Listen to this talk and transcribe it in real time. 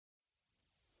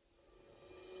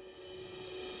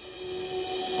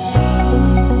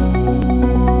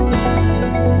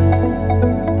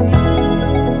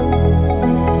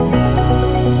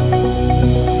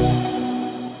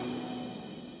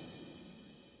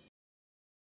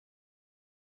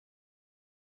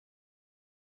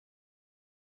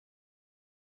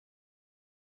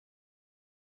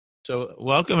So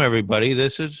welcome everybody.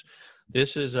 This is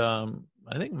I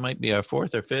think it might be our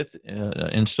fourth or fifth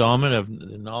installment of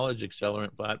the Knowledge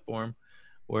Accelerant platform,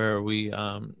 where we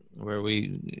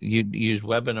use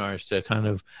webinars to kind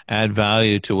of add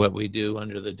value to what we do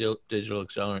under the Digital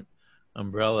Accelerant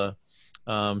umbrella.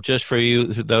 Just for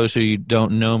you, for those who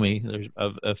don't know me, there's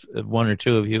of one or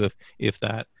two of you, if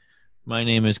that. My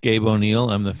name is Gabe O'Neill.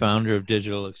 I'm the founder of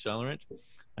Digital Accelerant,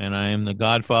 and I am the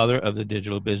godfather of the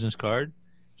digital business card.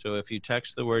 So if you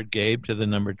text the word Gabe to the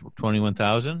number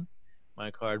 21,000, my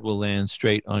card will land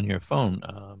straight on your phone.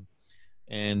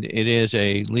 And it is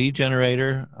a lead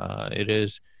generator.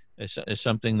 It's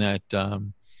something that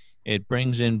it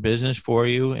brings in business for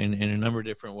you in a number of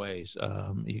different ways.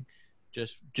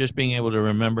 Just being able to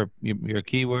remember your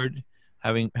keyword,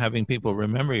 having people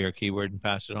remember your keyword and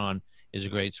pass it on is a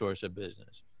great source of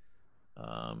business.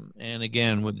 And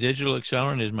again, with Digital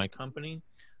Accelerant is my company.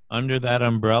 Under that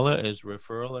umbrella is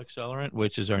Referral Accelerant,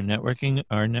 which is our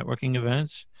networking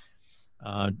events.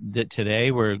 That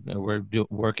today we're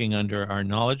working under our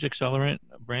Knowledge Accelerant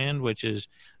brand, which is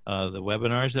the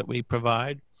webinars that we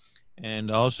provide.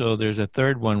 And also there's a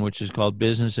third one, which is called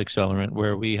Business Accelerant,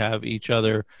 where we have each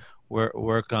other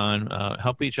work on,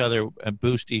 help each other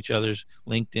boost each other's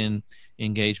LinkedIn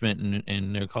engagement.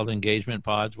 And they're called engagement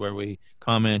pods, where we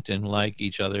comment and like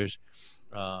each other's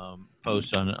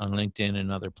posts on LinkedIn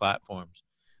and other platforms.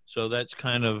 So that's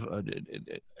kind of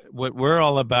what we're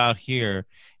all about here,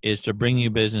 is to bring you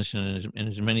business in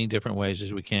as many different ways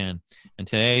as we can. And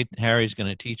today, Harry's going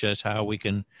to teach us how we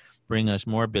can bring us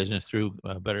more business through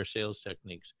better sales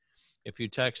techniques. If you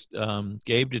text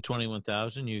Gabe to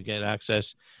 21,000, you get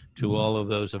access to all of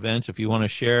those events. If you want to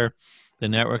share the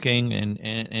networking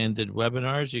and the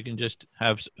webinars, you can just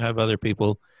have other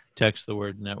people text the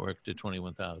word network to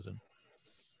 21,000.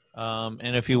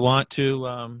 And if you want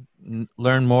to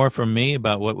learn more from me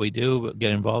about what we do,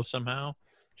 get involved somehow,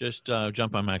 just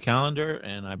jump on my calendar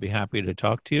and I'd be happy to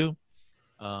talk to you.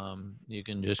 You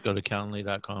can just go to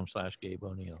calendly.com/Gabe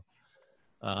O'Neill.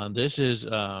 This is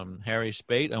Harry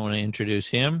Spaight. I want to introduce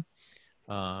him.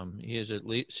 He is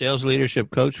a sales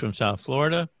leadership coach from South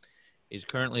Florida. He's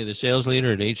currently the sales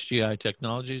leader at HGI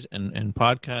Technologies and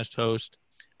podcast host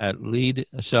at Lead,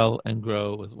 Sell, and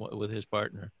Grow with his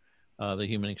partner, The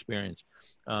Human Experience.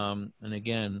 And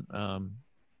again, so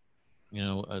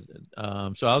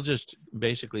I'll just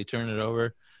basically turn it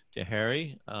over to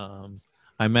Harry.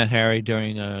 I met Harry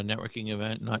during a networking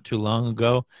event not too long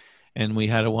ago, and we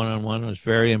had a one-on-one. I was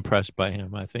very impressed by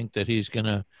him. I think that he's going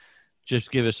to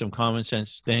just give us some common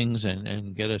sense things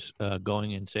and get us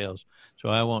going in sales. So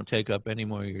I won't take up any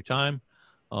more of your time.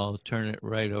 I'll turn it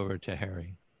right over to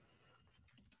Harry.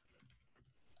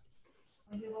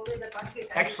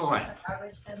 Excellent.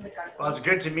 Well, it's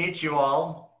good to meet you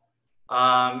all.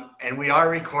 And we are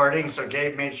recording, so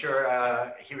Gabe made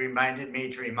sure he reminded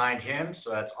me to remind him, so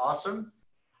that's awesome.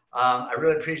 I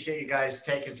really appreciate you guys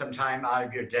taking some time out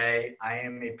of your day. I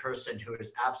am a person who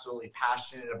is absolutely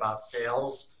passionate about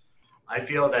sales. I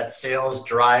feel that sales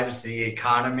drives the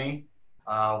economy.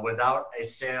 Without a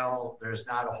sale, there's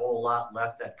not a whole lot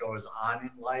left that goes on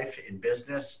in life, in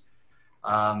business.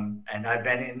 And I've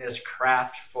been in this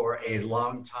craft for a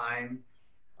long time.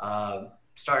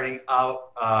 Starting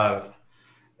out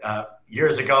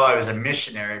years ago, I was a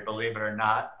missionary, believe it or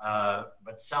not.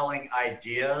 But selling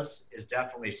ideas is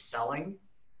definitely selling.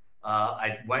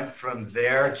 I went from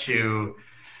there to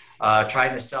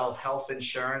trying to sell health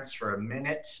insurance for a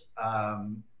minute.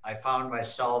 I found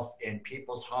myself in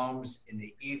people's homes in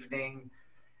the evening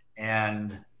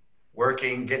and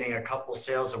working, getting a couple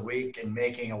sales a week and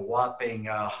making a whopping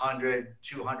 $100,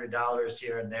 $200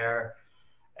 here and there.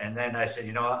 And then I said,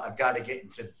 you know what, I've got to get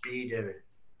into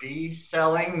B2B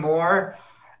selling more,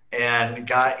 and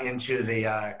got into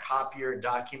the copier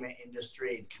document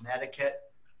industry in Connecticut.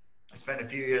 I spent a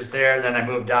few years there. Then I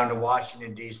moved down to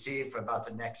Washington, D.C. for about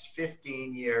the next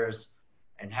 15 years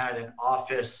and had an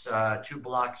office 2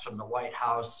 blocks from the White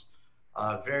House.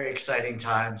 Very exciting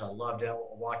times. I loved it. I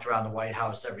walked around the White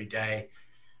House every day.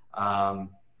 And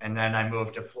then I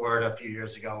moved to Florida a few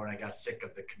years ago when I got sick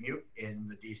of the commute in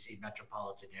the DC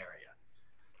metropolitan area.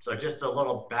 So just a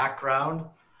little background.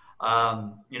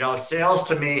 Sales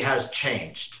to me has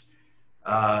changed.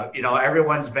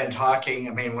 Everyone's been talking.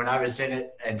 I mean, when I was in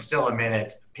it and still am in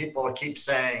it, people keep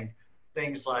saying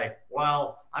things like,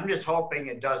 well, I'm just hoping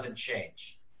it doesn't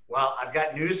change. Well, I've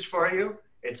got news for you.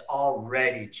 It's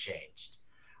already changed.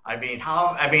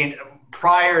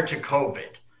 Prior to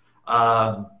COVID,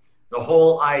 the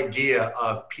whole idea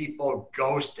of people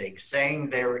ghosting, saying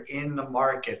they were in the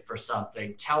market for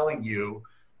something, telling you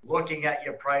looking at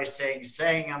your pricing,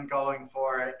 saying I'm going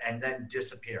for it, and then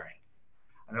disappearing.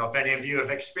 I don't know if any of you have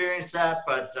experienced that,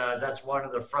 but that's one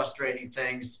of the frustrating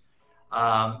things.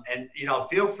 And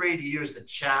feel free to use the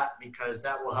chat because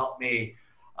that will help me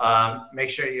make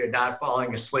sure you're not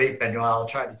falling asleep, and I'll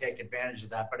try to take advantage of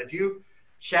that. But if you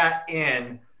chat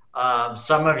in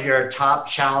some of your top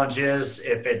challenges,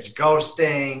 if it's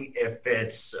ghosting, if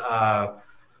it's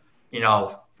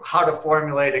how to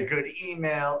formulate a good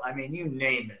email, I mean, you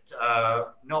name it.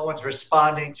 No one's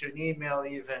responding to an email,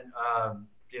 even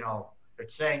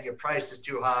it's saying your price is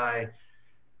too high.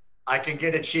 I can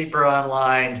get it cheaper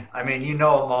online. I mean, you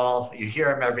know them all. You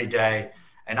hear them every day,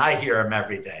 and I hear them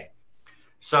every day.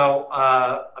 So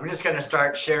I'm just going to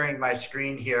start sharing my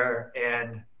screen here.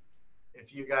 And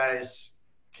if you guys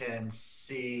can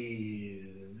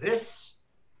see this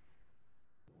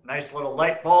nice little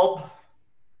light bulb,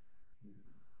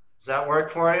 does that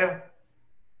work for you?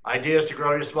 Ideas to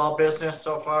grow your small business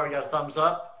so far? We got a thumbs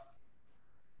up?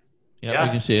 Yeah, we can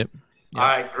Yes? see it. All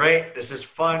right, great. This is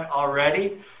fun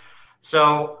already.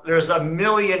 So there's a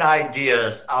million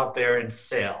ideas out there in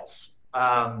sales.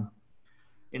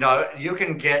 You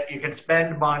can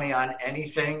spend money on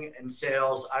anything in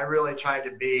sales. I really try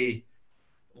to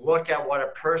look at what a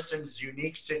person's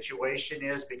unique situation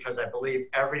is, because I believe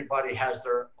everybody has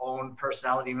their own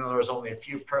personality, even though there's only a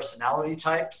few personality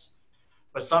types.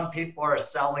 But some people are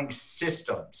selling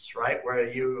systems, right? Where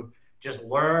you just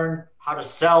learn how to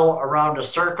sell around a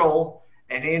circle.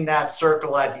 And in that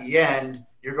circle at the end,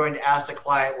 you're going to ask the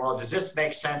client, well, does this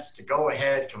make sense to go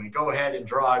ahead? Can we go ahead and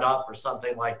draw it up or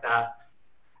something like that?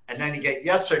 And then you get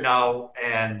yes or no,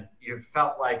 and you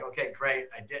felt like, okay, great.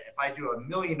 If I do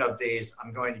 1,000,000 of these,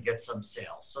 I'm going to get some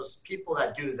sales. So people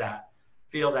that do that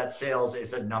feel that sales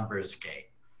is a numbers game.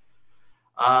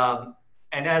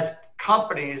 And as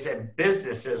companies and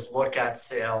businesses look at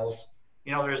sales,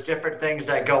 there's different things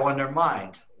that go in their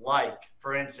mind. Like,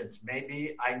 for instance,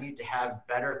 maybe I need to have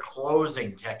better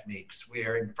closing techniques. We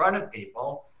are in front of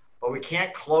people, but we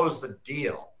can't close the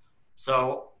deal.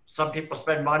 So some people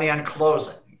spend money on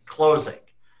closing.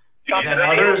 And then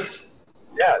others.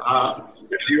 Yeah.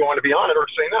 If you want to be on it or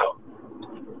say no.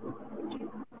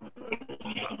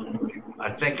 I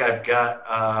think I've got,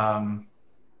 I'm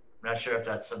not sure if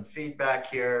that's some feedback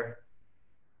here.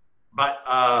 But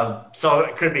so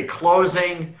it could be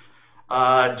closing,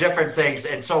 different things.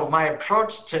 And so my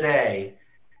approach today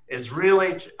is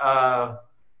really, I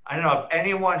don't know if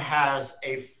anyone has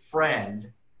a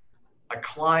friend, a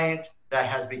client that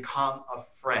has become a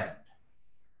friend.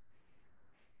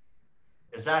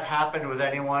 Has that happened with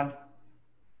anyone?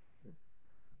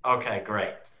 Okay,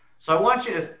 great. So I want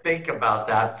you to think about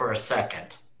that for a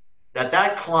second.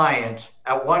 That client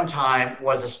at one time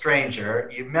was a stranger,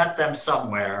 you met them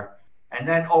somewhere, and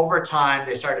then over time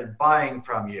they started buying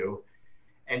from you.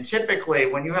 And typically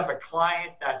when you have a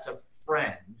client that's a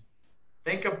friend,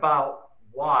 think about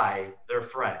why they're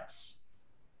friends,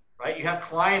 right? You have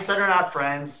clients that are not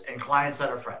friends and clients that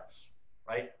are friends,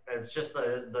 right? It's just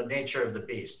the nature of the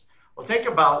beast. Well, think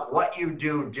about what you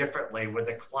do differently with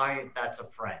a client that's a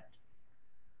friend,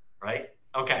 right?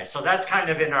 Okay, so that's kind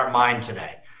of in our mind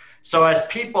today. So as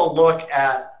people look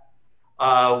at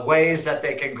ways that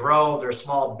they can grow their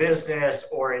small business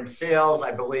or in sales,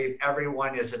 I believe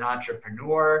everyone is an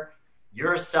entrepreneur.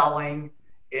 You're selling,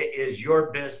 it is your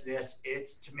business.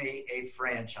 It's, to me, a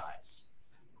franchise.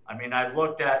 I mean, I've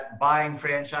looked at buying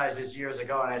franchises years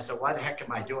ago and I said, why the heck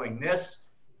am I doing this?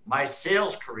 My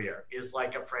sales career is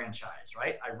like a franchise,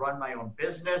 right? I run my own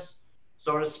business,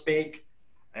 so to speak.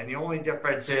 And the only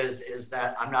difference is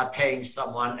that I'm not paying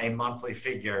someone a monthly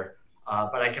figure,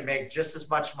 but I can make just as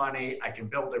much money. I can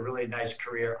build a really nice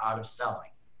career out of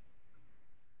selling.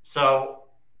 So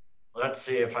let's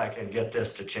see if I can get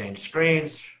this to change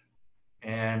screens.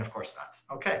 And of course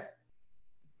not. Okay.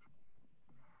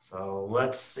 So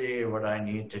let's see what I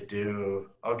need to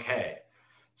do. Okay.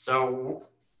 So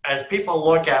as people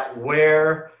look at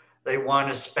where they want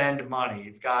to spend money,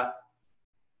 you've got,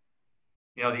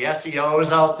 the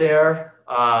SEOs out there.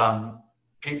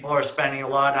 People are spending a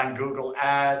lot on Google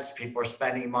ads. People are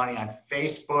spending money on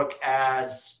Facebook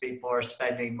ads. People are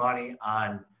spending money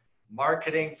on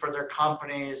marketing for their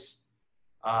companies.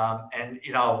 And,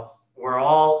 we're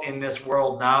all in this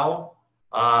world now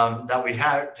that we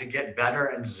have to get better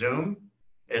in Zoom.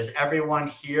 Is everyone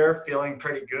here feeling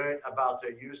pretty good about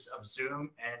their use of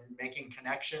Zoom and making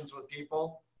connections with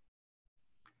people?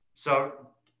 So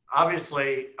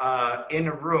obviously in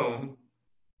a room,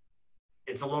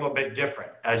 it's a little bit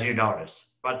different, as you notice,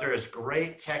 but there's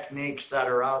great techniques that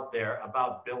are out there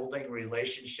about building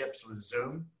relationships with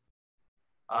Zoom.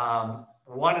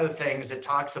 one of the things it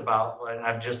talks about, and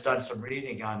I've just done some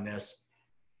reading on this,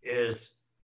 is,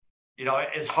 you know,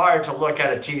 it's hard to look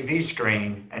at a TV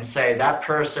screen and say that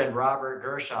person, Robert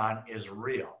Gershon, is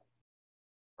real,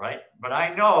 right? But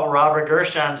I know Robert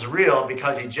Gershon's real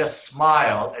because he just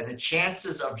smiled, and the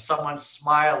chances of someone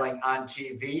smiling on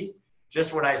TV,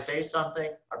 just when I say something,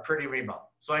 are pretty remote.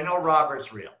 So I know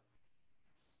Robert's real.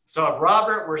 So if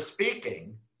Robert were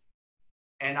speaking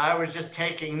and I was just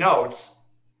taking notes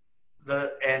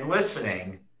and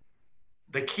listening,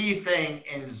 the key thing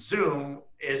in Zoom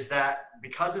is that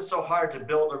because it's so hard to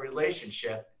build a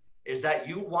relationship, is that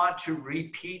you want to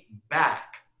repeat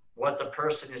back what the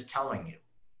person is telling you.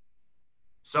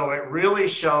 So it really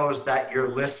shows that you're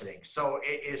listening. So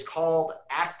it is called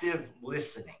active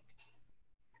listening.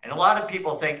 And a lot of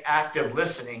people think active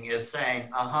listening is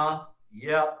saying, uh-huh,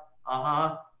 yep,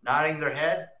 uh-huh, nodding their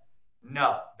head.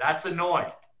 No, that's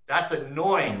annoying. That's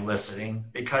annoying listening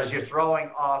because you're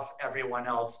throwing off everyone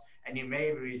else, and you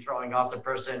may be throwing off the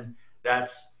person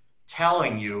that's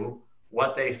telling you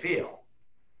what they feel.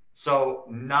 So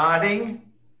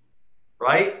nodding,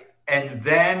 right? And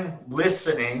then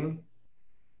listening,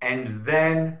 and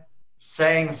then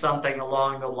saying something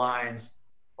along the lines,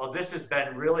 well, this has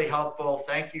been really helpful.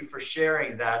 Thank you for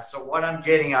sharing that. So what I'm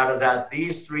getting out of that,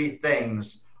 these three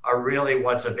things are really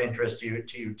what's of interest to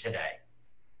you today,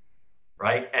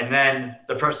 right? And then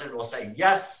the person will say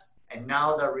yes, and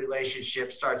now the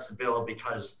relationship starts to build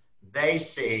because they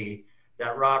see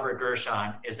that Robert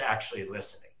Gershon is actually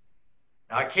listening.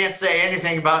 Now, I can't say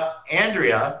anything about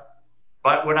Andrea,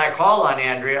 but when I call on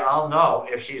Andrea, I'll know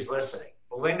if she's listening.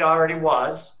 Well, Linda already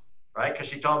was, right? Because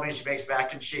she told me she makes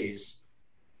mac and cheese.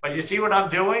 But you see what I'm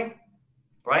doing,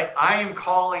 right? I am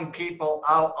calling people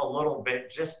out a little bit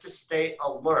just to stay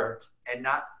alert and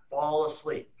not fall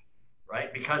asleep,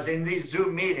 right? Because in these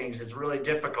Zoom meetings, it's really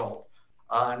difficult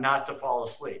not to fall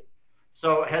asleep.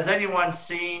 So has anyone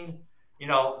seen, you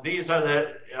know, these are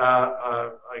the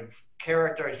a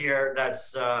character here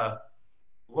that's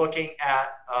looking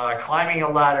at climbing a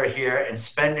ladder here and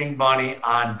spending money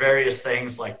on various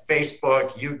things like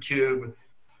Facebook, YouTube,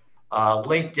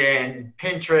 LinkedIn,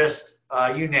 Pinterest,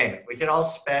 you name it. We can all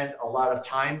spend a lot of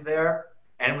time there,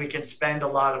 and we can spend a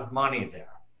lot of money there.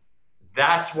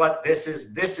 That's what this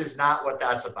is. This is not what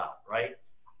that's about, right?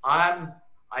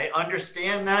 I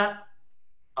understand that,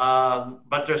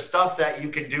 but there's stuff that you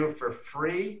can do for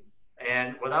free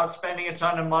and without spending a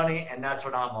ton of money, and that's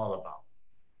what I'm all about.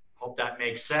 Hope that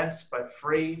makes sense, but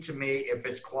free to me, if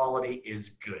its quality is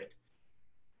good.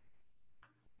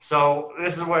 So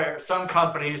this is where some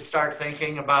companies start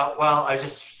thinking about, well, I was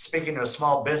just speaking to a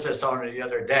small business owner the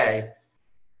other day,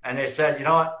 and they said, you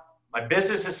know what, my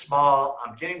business is small,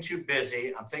 I'm getting too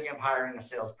busy, I'm thinking of hiring a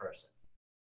salesperson.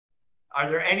 Are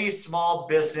there any small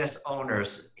business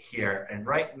owners here? And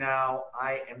right now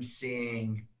I am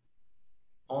seeing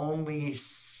only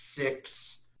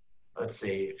 6. Let's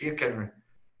see, if you can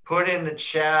put in the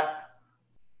chat,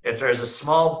 if there's a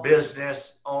small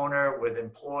business owner with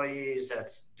employees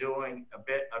that's doing a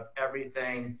bit of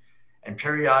everything and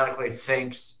periodically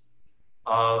thinks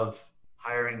of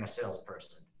hiring a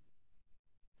salesperson.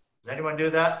 Does anyone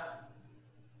do that?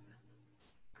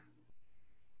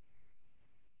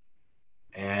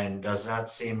 And does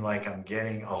not seem like I'm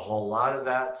getting a whole lot of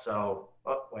that. So,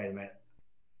 oh, wait a minute.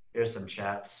 Here's some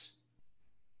chats.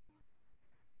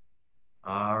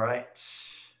 All right.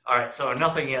 All right, so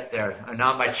nothing yet there. And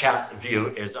now my chat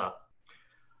view is up.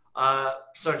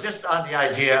 So just on the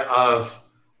idea of,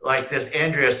 like this,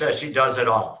 Andrea says she does it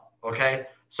all, okay?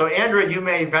 So Andrea, you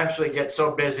may eventually get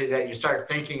so busy that you start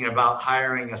thinking about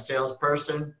hiring a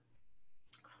salesperson.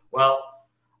 Well,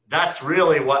 that's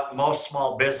really what most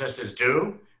small businesses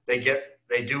do. They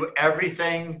do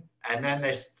everything, and then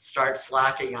they start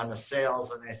slacking on the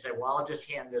sales, and they say, well, I'll just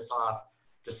hand this off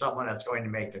to someone that's going to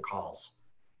make the calls.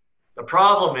 The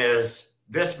problem is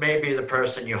this may be the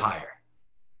person you hire,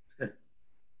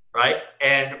 right?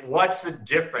 And what's the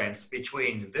difference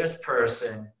between this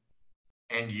person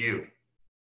and you?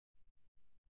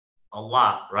 A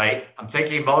lot, right? I'm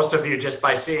thinking most of you, just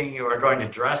by seeing you, are going to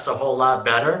dress a whole lot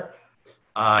better.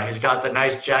 He's got the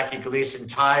nice Jackie Gleason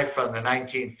tie from the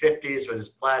 1950s with his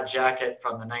plaid jacket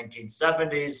from the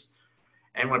 1970s.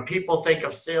 And when people think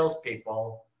of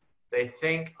salespeople, they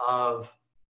think of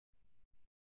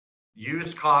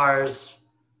used cars,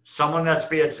 someone that's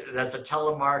a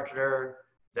telemarketer,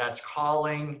 that's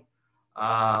calling.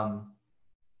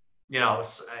 You know,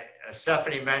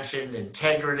 Stephanie mentioned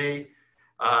integrity.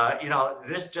 You know,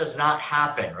 this does not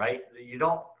happen, right? You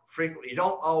don't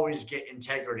always get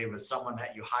integrity with someone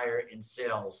that you hire in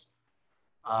sales.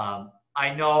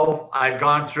 I know I've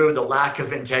gone through the lack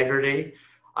of integrity.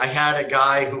 I had a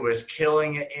guy who was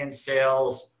killing it in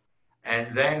sales,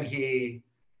 and then he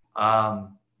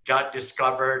got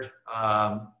discovered.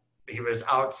 He was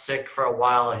out sick for a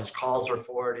while. His calls were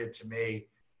forwarded to me,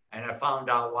 and I found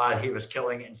out why he was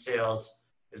killing it in sales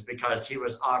is because he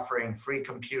was offering free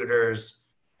computers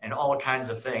and all kinds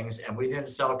of things, and we didn't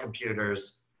sell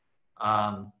computers.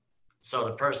 So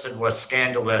the person was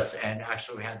scandalous, and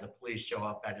actually had the police show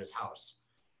up at his house.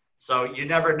 So you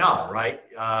never know, right?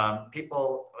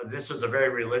 This was a very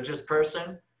religious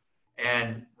person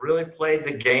and really played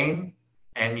the game.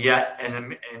 And yet,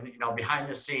 and behind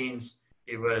the scenes,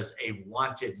 he was a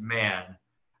wanted man,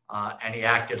 and he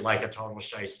acted like a total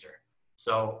shyster.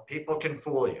 So people can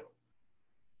fool you.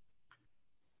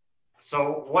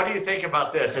 So what do you think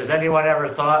about this? Has anyone ever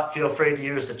thought, feel free to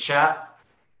use the chat,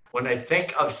 when they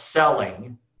think of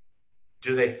selling,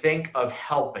 do they think of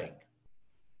helping?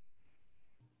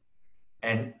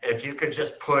 And if you could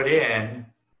just put in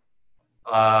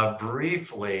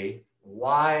briefly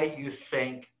why you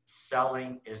think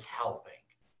selling is helping.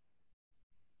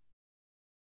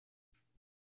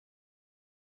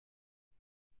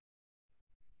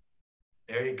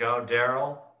 There you go,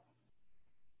 Daryl.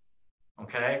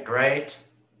 Okay, great.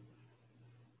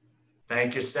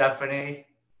 Thank you, Stephanie.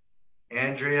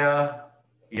 Andrea,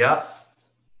 yep.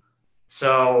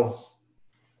 So,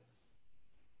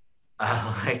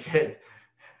 I like it.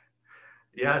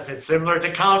 Yes, it's similar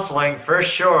to counseling for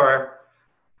sure.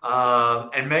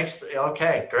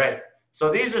 Okay, great. So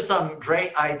these are some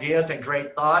great ideas and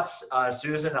great thoughts.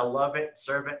 Susan, I love it,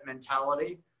 servant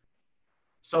mentality.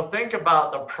 So think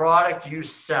about the product you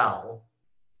sell.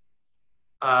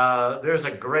 There's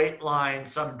a great line,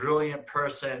 some brilliant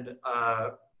person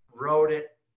wrote it,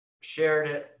 shared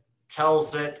it,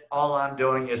 tells it, all I'm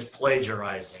doing is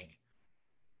plagiarizing.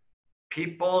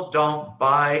 People don't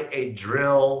buy a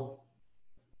drill,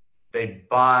 they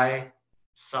buy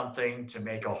something to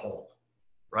make a hole,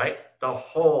 right? The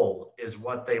hole is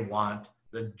what they want.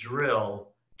 The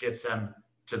drill gets them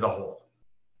to the hole.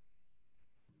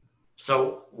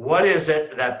 So what is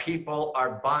it that people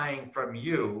are buying from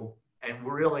you, and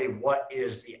really what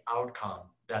is the outcome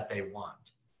that they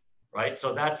want, right?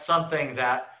 So that's something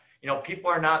that, people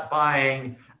are not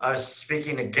buying,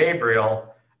 speaking to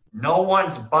Gabriel, no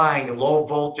one's buying low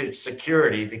voltage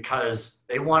security because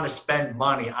they want to spend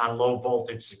money on low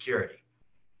voltage security,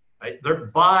 right? They're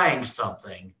buying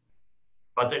something,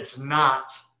 but it's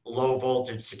not low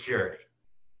voltage security,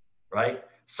 right?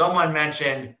 Someone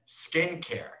mentioned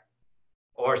skincare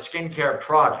or skincare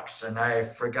products, and I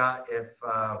forgot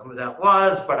who that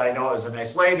was, but I know it was a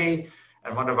nice lady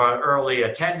and one of our early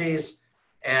attendees.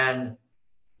 And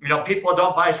people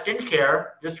don't buy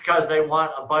skincare just because they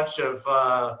want a bunch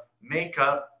of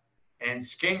makeup and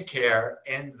skincare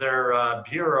in their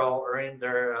bureau or in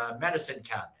their medicine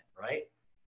cabinet, right?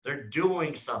 They're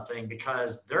doing something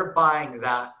because they're buying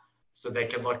that so they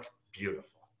can look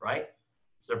beautiful, right?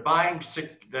 So they're buying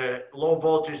the low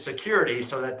voltage security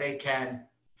so that they can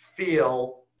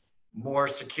feel more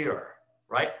secure,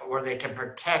 right? Or they can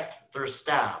protect their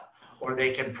staff, or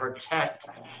they can protect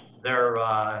their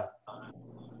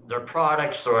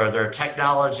products or their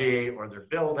technology or their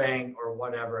building or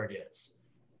whatever it is.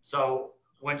 So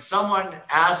when someone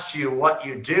asks you what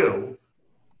you do,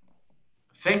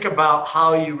 think about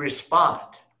how you respond.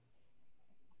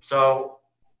 So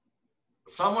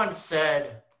someone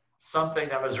said something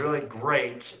that was really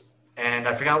great, and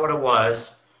I forgot what it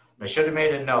was. I should have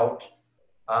made a note,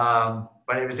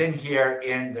 but it was in here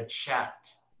in the chat.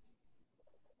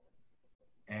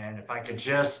 And if I could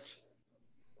just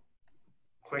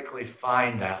quickly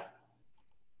find that.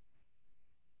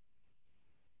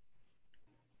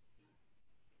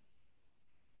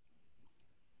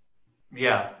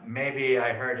 Yeah, maybe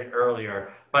I heard it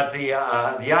earlier, but the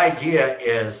idea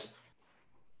is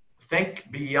think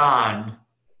beyond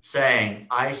saying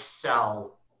I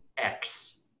sell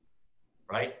X,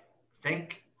 right?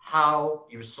 Think how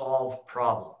you solve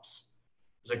problems.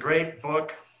 There's a great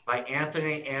book by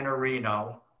Anthony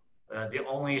Iannarino, The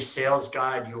Only Sales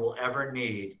Guide You Will Ever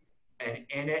Need, and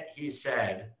in it he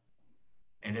said,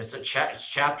 and it's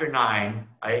chapter 9.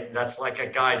 That's like a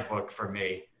guidebook for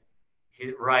me.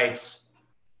 He writes,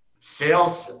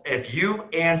 sales, if you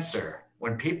answer,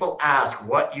 when people ask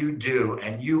what you do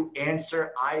and you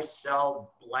answer, I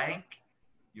sell blank,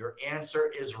 your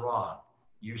answer is wrong.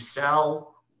 You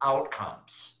sell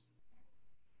outcomes.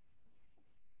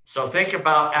 So think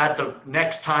about at the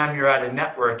next time you're at a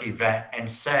network event and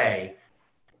say,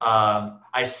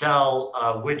 I sell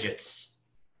widgets,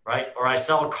 right? Or I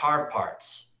sell car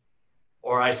parts,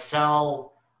 or I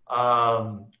sell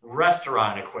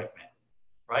restaurant equipment,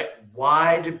 right?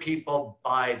 Why do people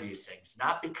buy these things?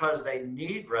 Not because they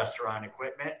need restaurant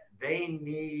equipment. They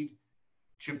need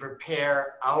to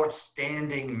prepare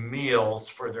outstanding meals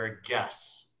for their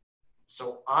guests.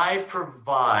 So I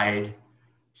provide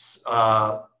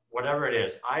whatever it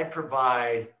is. I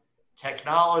provide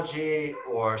technology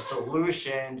or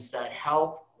solutions that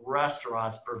help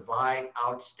restaurants provide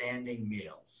outstanding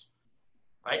meals,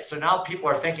 right? So now people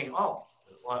are thinking, oh,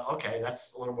 well, okay,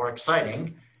 that's a little more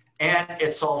exciting, and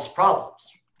it solves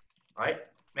problems, right?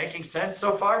 Making sense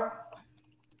so far?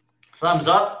 Thumbs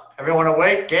up. Everyone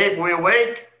awake? Gabe, we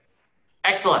awake?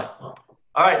 Excellent. All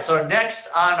right, so next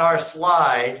on our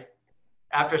slide,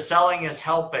 after selling is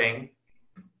helping,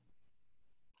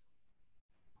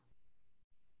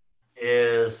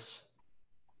 is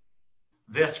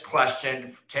this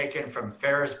question taken from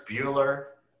Ferris Bueller,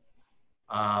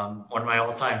 one of my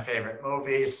all-time favorite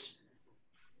movies.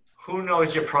 Who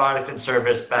knows your product and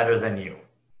service better than you,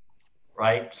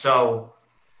 right? So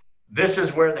this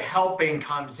is where the helping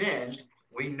comes in.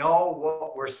 We know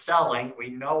what we're selling. We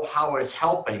know how it's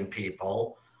helping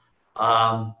people.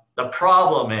 The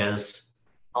problem is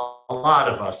a lot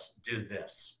of us do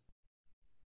this.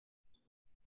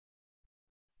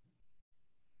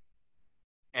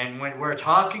 And when we're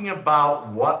talking about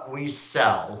what we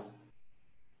sell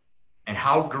and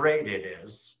how great it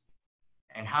is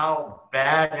and how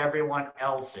bad everyone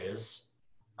else is,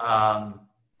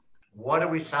 what do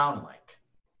we sound like?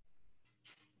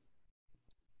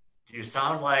 Do you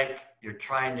sound like you're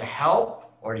trying to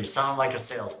help, or do you sound like a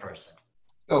salesperson?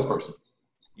 Salesperson.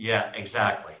 Yeah,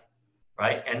 exactly.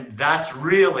 Right. And that's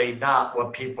really not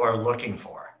what people are looking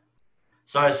for.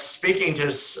 So I was speaking to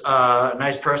a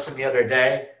nice person the other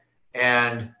day,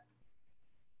 and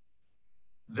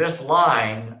this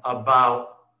line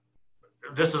about,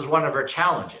 this is one of her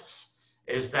challenges,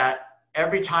 is that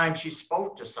every time she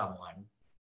spoke to someone,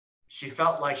 she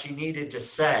felt like she needed to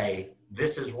say,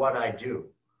 this is what I do.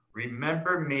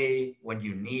 Remember me when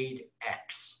you need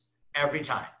X, every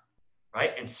time,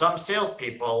 right? And some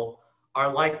salespeople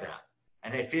are like that.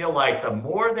 And they feel like the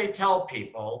more they tell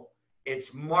people,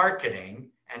 it's marketing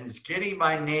and it's getting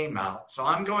my name out. So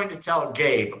I'm going to tell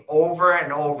Gabe over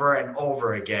and over and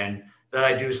over again that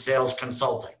I do sales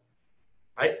consulting,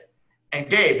 right? And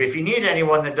Gabe, if you need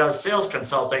anyone that does sales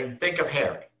consulting, think of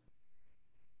Harry.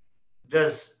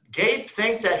 Does Gabe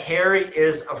think that Harry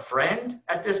is a friend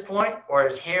at this point, or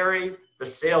is Harry the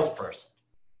salesperson?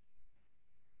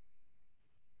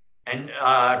 And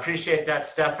I appreciate that,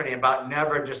 Stephanie, about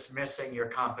never dismissing your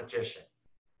competition.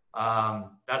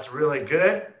 That's really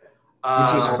good.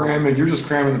 You're just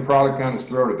cramming the product down his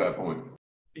throat at that point.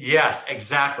 Yes,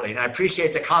 exactly. And I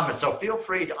appreciate the comments. So feel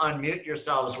free to unmute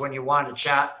yourselves when you want to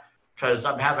chat, because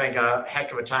I'm having a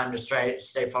heck of a time to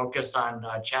stay focused on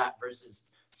chat versus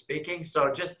speaking.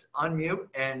 So just unmute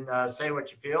and say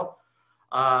what you feel.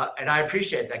 And I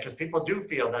appreciate that, because people do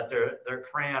feel that they're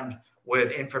crammed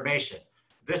with information.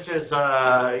 This is,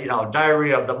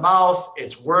 diarrhea of the mouth.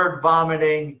 It's word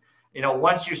vomiting.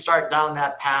 Once you start down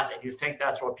that path and you think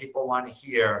that's what people want to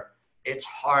hear, it's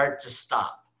hard to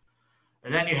stop.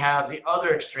 And then you have the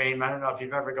other extreme. I don't know if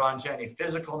you've ever gone to any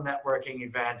physical networking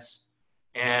events,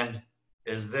 and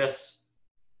is this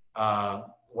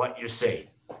what you see?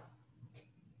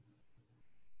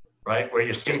 Right? Where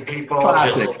you see people.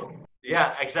 Classic.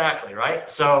 Yeah, exactly. Right.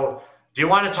 So do you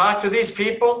want to talk to these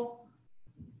people?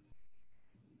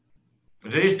 Do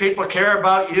these people care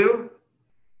about you?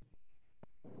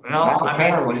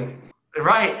 Apparently.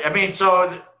 Right.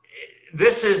 So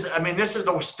this is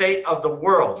the state of the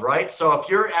world, right? So if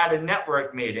you're at a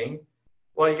network meeting,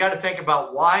 well, you got to think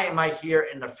about, why am I here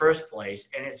in the first place?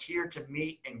 And it's here to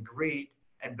meet and greet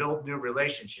and build new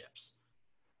relationships.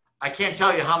 I can't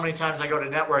tell you how many times I go to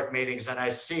network meetings and I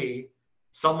see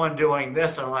someone doing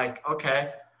this, and I'm like,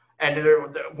 okay. And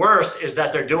the worst is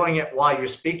that they're doing it while you're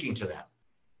speaking to them.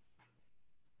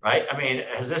 Right?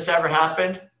 Has this ever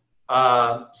happened?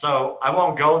 So I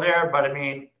won't go there, but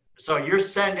so you're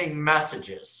sending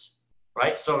messages,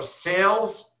 right? So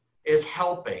sales is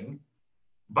helping,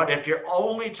 but if you're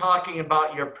only talking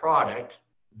about your product,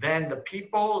 then the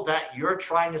people that you're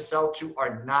trying to sell to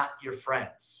are not your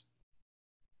friends,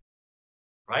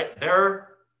 right? They're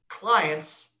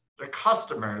clients, they're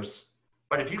customers,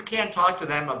 but if you can't talk to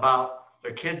them about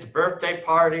their kid's birthday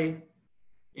party,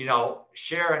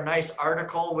 share a nice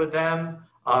article with them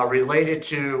related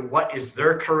to what is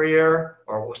their career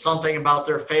or something about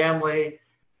their family,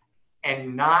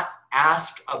 and not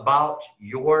ask about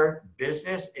your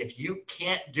business. If you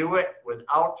can't do it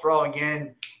without throwing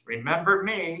in, remember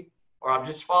me, or I'm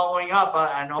just following up,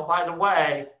 I know, by the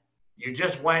way, You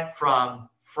just went from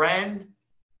friend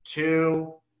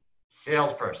to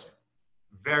salesperson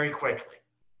very quickly.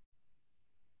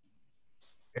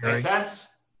 Make sense?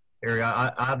 Harry,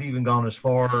 I've even gone as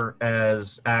far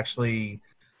as actually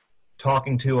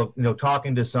talking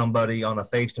to somebody on a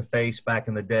face-to-face back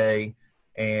in the day,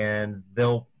 and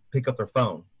they'll pick up their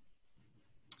phone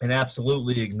and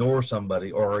absolutely ignore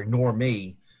somebody or ignore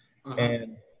me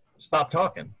and stop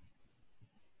talking.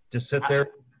 Just sit there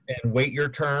and wait your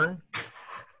turn.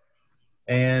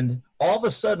 And all of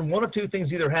a sudden, one of two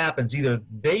things either happens. Either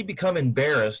they become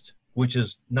embarrassed, which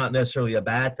is not necessarily a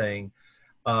bad thing,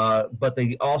 but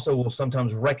they also will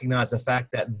sometimes recognize the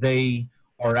fact that they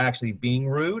are actually being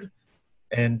rude.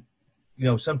 And,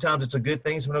 sometimes it's a good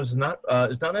thing. Sometimes it's not.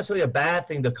 It's not necessarily a bad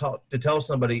thing to tell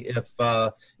somebody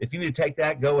if you need to take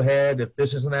that, go ahead. If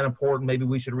this isn't that important, maybe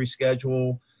we should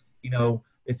reschedule.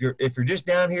 If you're just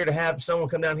down here to have someone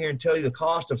come down here and tell you the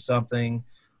cost of something,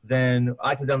 then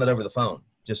I could have done that over the phone.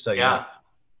 Just so you know.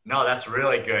 No, that's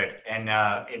really good. And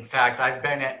in fact, I've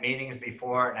been at meetings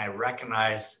before, and I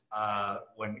recognize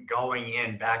when going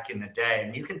in back in the day,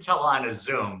 and you can tell on a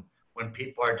Zoom when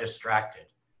people are distracted.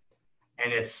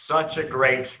 And it's such a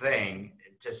great thing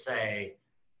to say,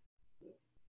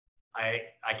 I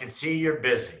can see you're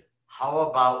busy. How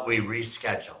about we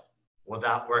reschedule? Will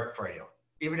that work for you?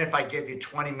 Even if I give you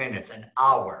 20 minutes, an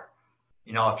hour,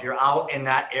 if you're out in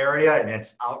that area and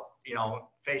it's out,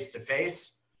 face to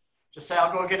face, just say,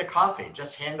 I'll go get a coffee.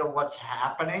 Just handle what's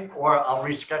happening, or I'll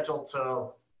reschedule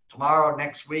till tomorrow,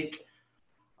 next week.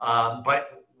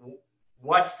 But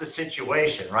what's the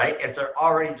situation, right? If they're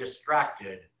already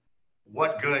distracted,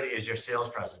 what good is your sales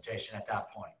presentation at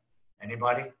that point?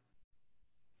 Anybody?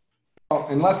 Well,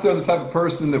 unless they're the type of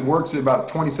person that works at about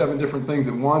 27 different things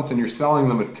at once and you're selling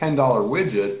them a $10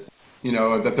 widget,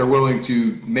 that they're willing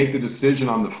to make the decision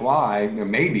on the fly,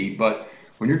 maybe, but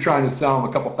when you're trying to sell them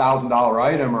a couple $1,000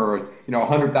 item or a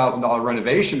 $100,000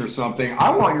 renovation or something, I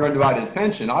want your undivided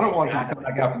attention. I don't want you to come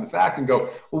back after the fact and go,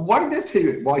 well, what did this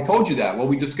hit? Well, I told you that. Well,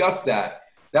 we discussed that.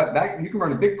 That you can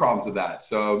run into big problems with that.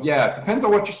 So yeah, it depends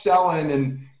on what you're selling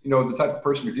and the type of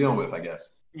person you're dealing with, I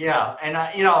guess. Yeah, and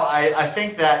I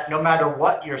think that no matter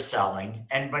what you're selling,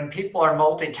 and when people are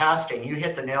multitasking, you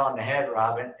hit the nail on the head,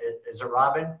 Robin. Is it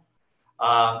Robin?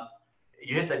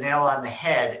 You hit the nail on the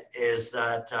head. Is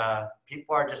that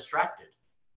people are distracted,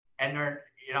 and they're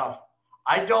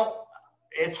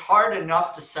It's hard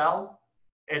enough to sell.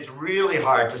 It's really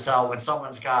hard to sell when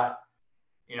someone's got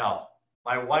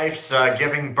my wife's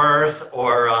giving birth,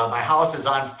 or my house is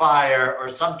on fire, or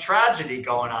some tragedy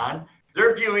going on.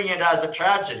 They're viewing it as a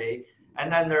tragedy,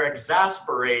 and then they're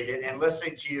exasperated and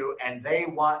listening to you, and they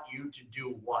want you to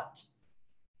do what?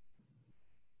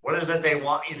 What is it they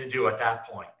want you to do at that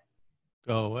point?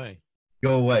 Go away.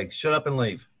 Go away. Shut up and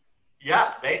leave.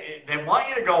 Yeah, they want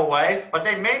you to go away, but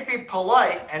they may be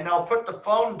polite, and they'll put the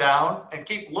phone down and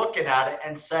keep looking at it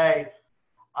and say,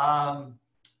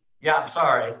 yeah, I'm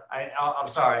sorry. I'm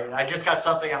sorry. I just got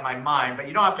something on my mind, but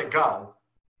you don't have to go.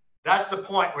 That's the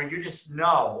point where you just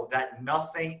know that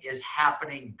nothing is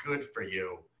happening good for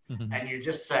you. Mm-hmm. And you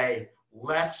just say,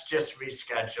 let's just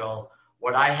reschedule.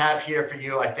 What I have here for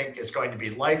you, I think, is going to be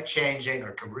life-changing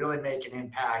or could really make an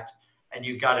impact. And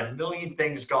you've got a million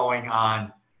things going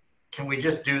on. Can we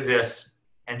just do this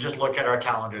and just look at our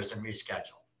calendars and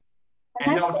reschedule?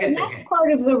 And that's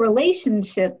part of the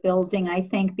relationship building, I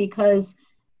think, because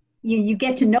you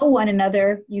get to know one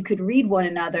another. You could read one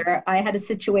another. I had a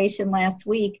situation last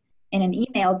week in an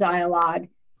email dialogue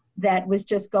that was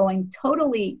just going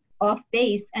totally off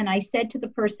base. And I said to the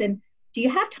person, do you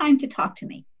have time to talk to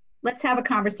me? Let's have a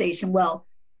conversation. Well,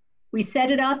 we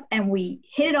set it up and we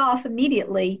hit it off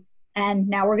immediately. And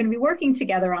now we're going to be working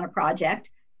together on a project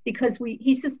because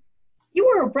he says, you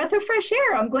were a breath of fresh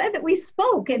air. I'm glad that we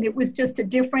spoke. And it was just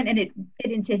and it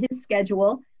fit into his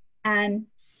schedule. And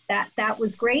that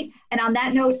was great. And on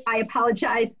that note, I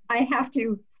apologize. I have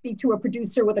to speak to a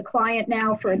producer with a client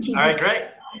now for a TV. All right, great.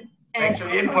 Thanks for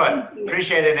the input.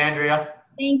 Appreciate it, Andrea.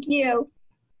 Thank you.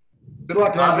 Good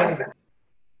luck, Andrea.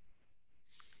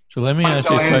 So let me ask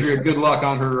you a question. Andrea good luck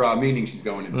on her meeting she's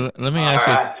going into. Let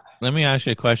me ask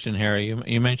you a question, Harry.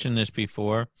 You mentioned this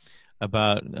before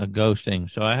about ghosting.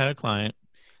 So I had a client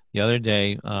the other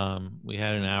day. We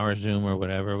had an hour Zoom or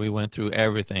whatever. We went through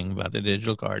everything about the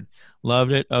digital card.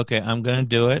 Loved it. Okay, I'm going to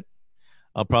do it.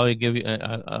 I'll probably give you.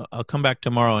 I'll come back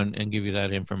tomorrow and give you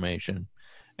that information.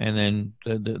 And then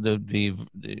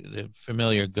the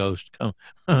familiar ghost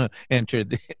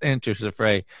enters the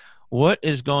fray. What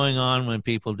is going on when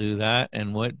people do that?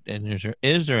 And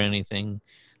is there anything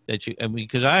that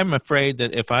because I'm afraid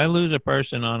that if I lose a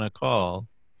person on a call,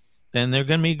 then they're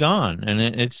going to be gone. And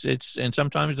and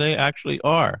sometimes they actually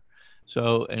are.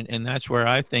 So, and that's where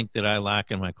I think that I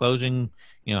lack in my closing.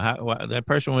 You know, that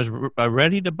person was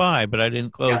ready to buy, but I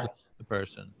didn't close the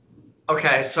person.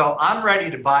 Okay, so I'm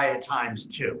ready to buy at times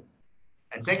too.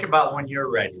 And think about when you're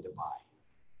ready to buy.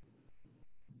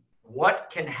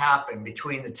 What can happen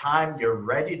between the time you're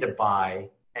ready to buy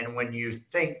and when you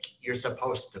think you're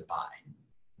supposed to buy?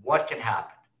 What can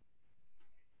happen?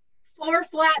 4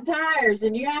 flat tires,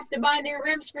 and you have to buy new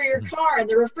rims for your car, and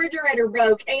the refrigerator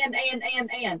broke, and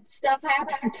stuff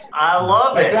happens. I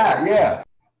love it. That, yeah.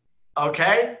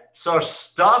 Okay, so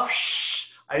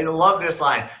I love this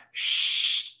line.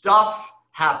 Stuff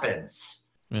happens.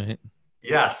 Right.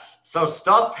 Yes, so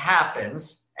stuff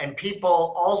happens, and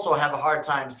people also have a hard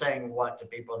time saying what to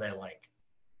people they like.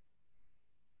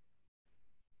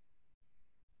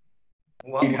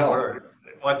 What word?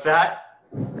 What's that?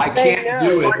 I can't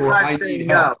do it, or I need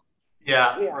help.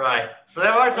 Yeah, right. So they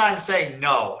have a hard time saying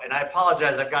no, and I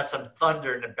apologize. I've got some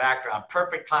thunder in the background.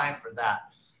 Perfect time for that.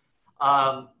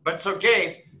 But so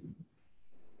Gabe,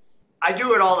 I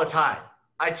do it all the time.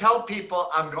 I tell people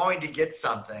I'm going to get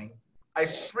something. I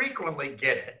frequently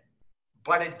get it,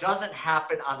 but it doesn't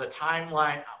happen on the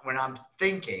timeline when I'm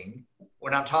thinking,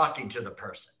 when I'm talking to the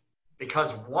person.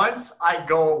 Because once I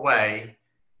go away,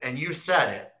 and you said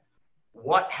it,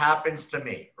 what happens to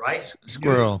me, right?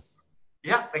 Squirrel.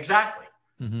 Yeah, exactly.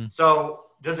 Mm-hmm. So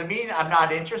does it mean I'm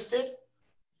not interested?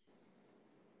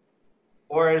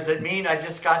 Or does it mean I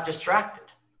just got distracted?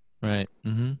 Right.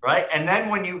 Mm-hmm. Right. And then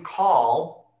when you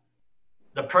call,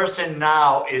 the person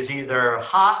now is either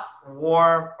hot,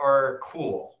 warm, or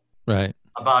cool. Right.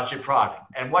 About your product.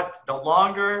 And the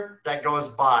longer that goes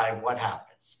by, what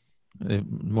happens? The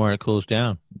more it cools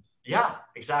down. Yeah,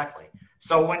 exactly.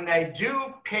 So when they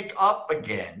do pick up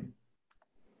again,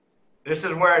 this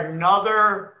is where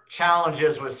another challenge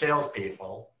is with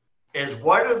salespeople, is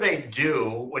what do they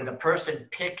do when the person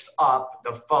picks up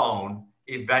the phone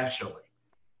eventually?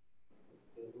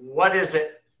 What is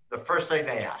it, the first thing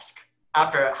they ask?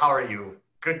 After, how are you?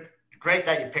 Good, great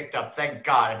that you picked up. Thank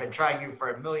God. I've been trying you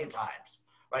for 1,000,000 times,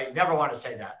 right? You never want to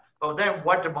say that. But then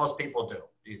what do most people do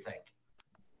you think?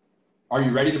 Are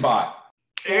you ready to buy?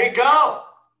 There you go.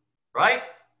 Right?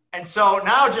 And so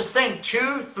now just think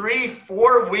 2, 3,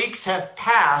 4 weeks have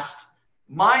passed.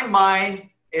 My mind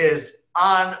is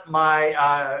on my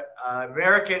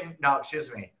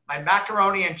my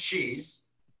macaroni and cheese,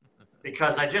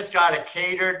 because I just got a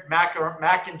catered mac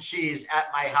and cheese at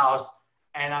my house,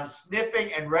 and I'm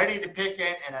sniffing and ready to pick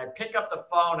in, and I pick up the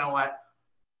phone and went,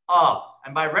 oh,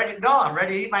 am I ready? No, I'm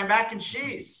ready to eat my mac and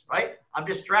cheese, right? I'm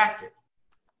distracted.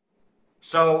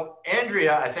 So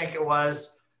Andrea, I think it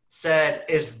was, said,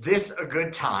 is this a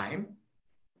good time?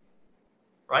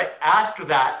 Right? Ask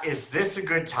that, is this a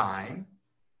good time?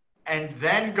 And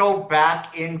then go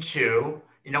back into,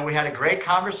 we had a great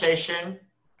conversation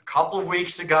a couple of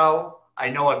weeks ago. I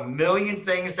know 1,000,000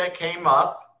 things that came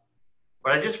up,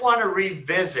 but I just want to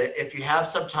revisit, if you have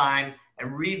some time,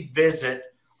 and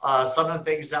revisit some of the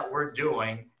things that we're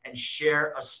doing and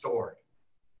share a story,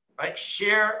 right?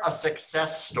 Share a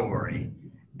success story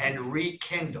and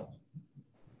rekindle.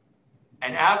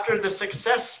 And after the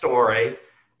success story,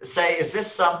 say, is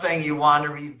this something you want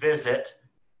to revisit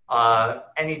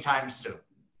anytime soon?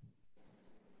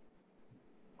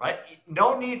 Right?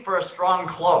 No need for a strong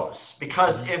close,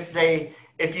 because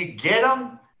if you get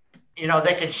them,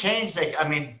 they can change.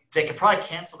 They could probably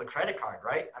cancel the credit card,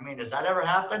 right? Does that ever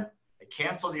happen? They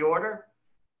cancel the order?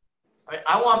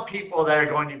 I want people that are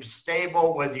going to be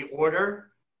stable with the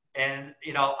order, and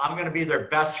I'm going to be their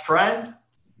best friend.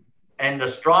 And the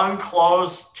strong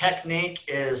close technique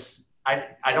is,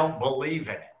 I don't believe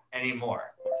in it anymore,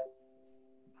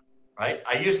 right?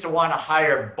 I used to want to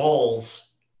hire bulls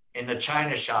in the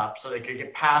China shop so they could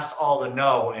get past all the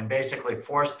no and basically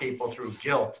force people through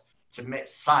guilt to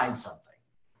sign something.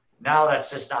 Now that's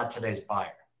just not today's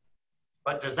buyer.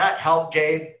 But does that help,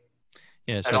 Gabe?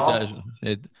 Yes, it does.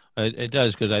 It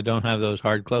does, because I don't have those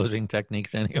hard closing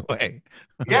techniques anyway.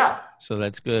 Yeah. So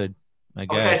that's good, I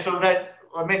guess. Okay, so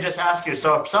let me just ask you.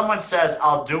 So if someone says,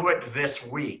 I'll do it this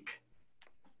week,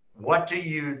 what do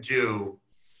you do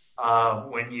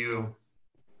when you,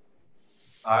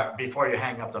 before you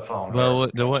hang up the phone? Well,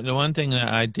 the one thing that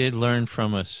I did learn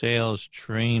from a sales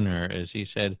trainer is, he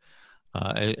said,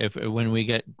 when we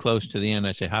get close to the end,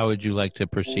 I say, how would you like to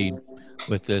proceed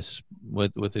with this,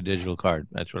 with the digital card?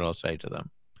 That's what I'll say to them.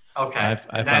 Okay.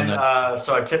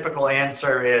 So a typical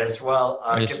answer is, well,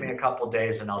 give me a couple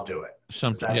days and I'll do it.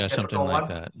 Something like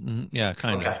that. Mm-hmm. Yeah,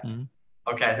 kind of.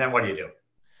 Mm-hmm. Okay. And then what do you do?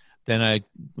 Then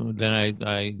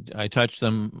I touch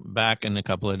them back in a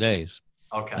couple of days.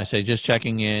 Okay. I say just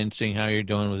checking in, seeing how you're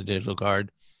doing with the digital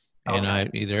card, and Okay.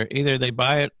 I either they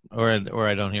buy it or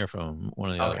I don't hear from them,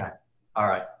 one or the Okay. other. All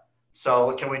right.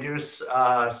 So can we do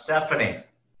Stephanie?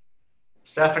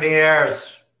 Stephanie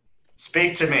Ayers,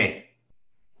 speak to me.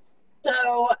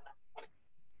 So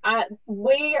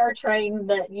we are trained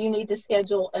that you need to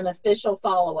schedule an official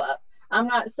follow-up. I'm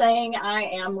not saying I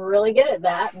am really good at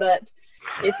that, but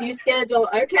if you schedule,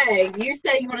 okay, you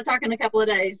say you want to talk in a couple of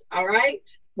days. All right.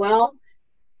 Well,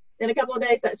 in a couple of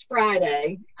days, that's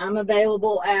Friday. I'm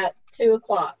available at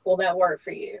 2:00. Will that work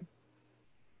for you?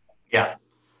 Yeah.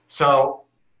 So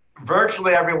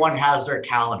virtually everyone has their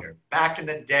calendar. Back in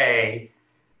the day,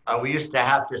 we used to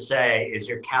have to say, is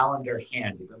your calendar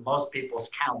handy? But most people's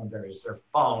calendar is their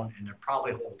phone and they're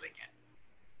probably holding it.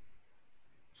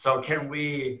 So can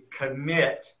we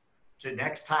commit to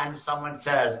next time someone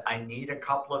says, I need a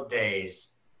couple of days,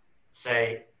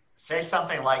 say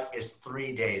something like, is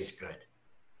 3 days good?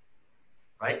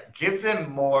 Right? Give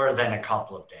them more than a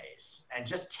couple of days and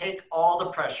just take all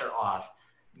the pressure off.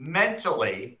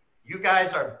 Mentally, you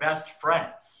guys are best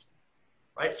friends,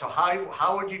 right? So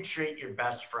how would you treat your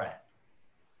best friend?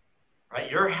 Right?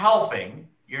 You're helping,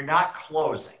 you're not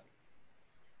closing.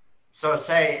 So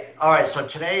say, all right, so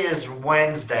today is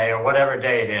Wednesday or whatever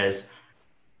day it is.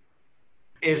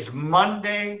 Is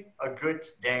Monday a good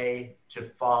day to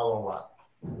follow up?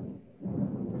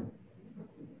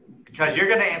 Because you're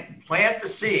going to plant the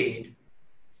seed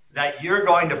that you're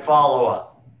going to follow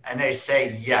up. And they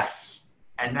say yes.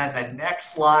 And then the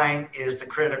next line is the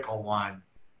critical one.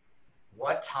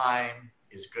 What time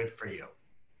is good for you?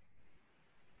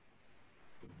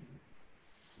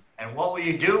 And what will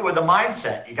you do with the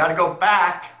mindset? You got to go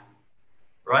back,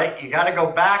 right? You got to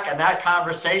go back in that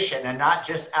conversation and not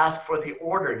just ask for the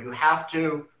order. You have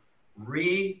to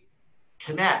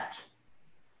reconnect,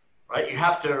 right? You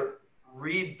have to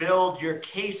rebuild your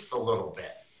case a little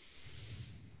bit.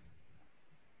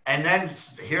 And then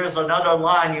here's another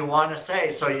line you want to say.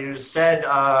 So you said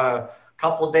a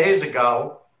couple of days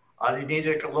ago, you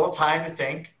needed a little time to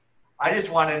think. I just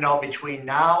want to know between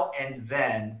now and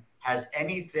then, has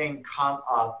anything come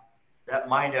up that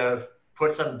might have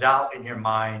put some doubt in your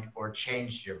mind or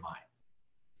changed your mind?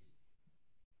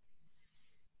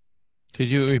 Could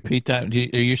you repeat that?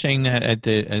 Are you saying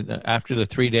that after the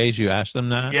 3 days you asked them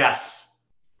that? Yes.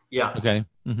 Yeah. Okay.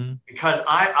 Mm-hmm. Because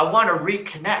I want to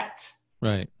reconnect.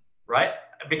 Right. Right?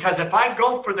 Because if I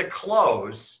go for the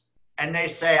close and they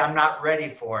say I'm not ready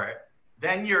for it,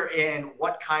 then you're in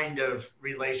what kind of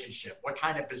relationship? What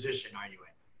kind of position are you in?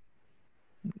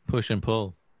 Push and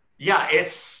pull. Yeah,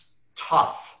 it's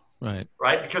tough. Right.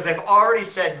 Right? Because they've already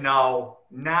said no.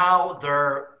 Now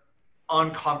they're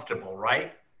uncomfortable,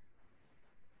 right?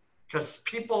 Because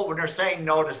people, when they're saying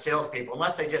no to salespeople,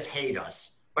 unless they just hate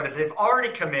us, but if they've already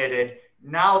committed,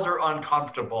 now they're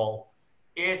uncomfortable.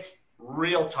 It's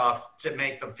real tough to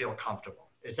make them feel comfortable.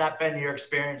 Has that been your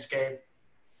experience, Gabe?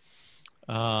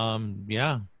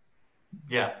 Yeah.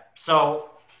 Yeah. So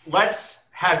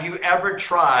have you ever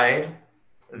tried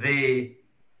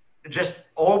just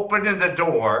opening the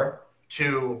door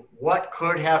to what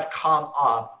could have come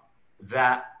up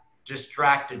that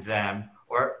distracted them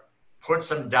or put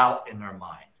some doubt in their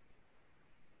mind?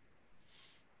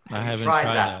 I haven't tried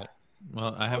that.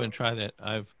 Well, I haven't tried that.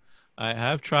 I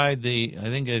have tried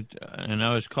and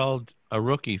I was called a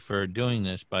rookie for doing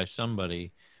this by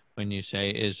somebody when you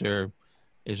say, is there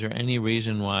any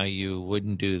reason why you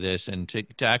wouldn't do this, and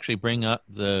to actually bring up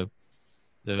the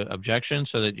objection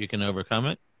so that you can overcome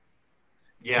it?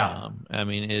 Yeah. I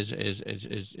mean, is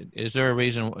there a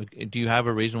reason? Do you have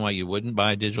a reason why you wouldn't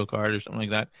buy a digital card or something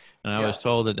like that? And I was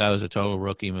told that was a total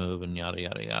rookie move and yada,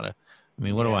 yada, yada. I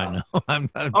mean, what do I know? I'm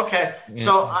not, okay.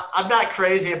 So I'm not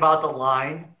crazy about the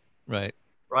line. Right.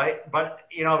 Right. But,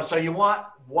 so you want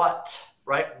what,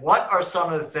 right? What are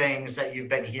some of the things that you've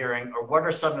been hearing, or what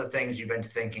are some of the things you've been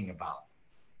thinking about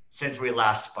since we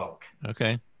last spoke?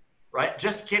 Okay. Right.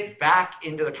 Just get back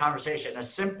into the conversation. A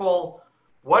simple,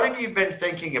 what have you been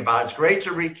thinking about? It's great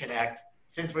to reconnect.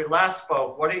 Since we last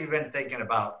spoke, what have you been thinking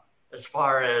about as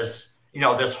far as,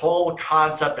 this whole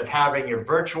concept of having your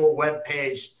virtual web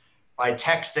page by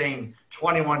texting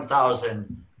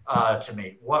 21,000 to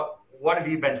me? What have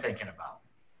you been thinking about?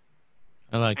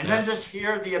 I like that. And then just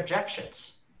hear the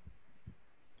objections,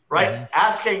 right? Mm-hmm.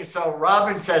 Asking. So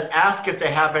Robin says, ask if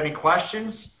they have any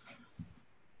questions.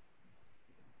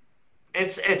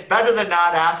 It's better than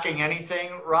not asking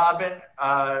anything, Robin.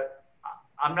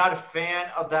 I'm not a fan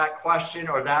of that question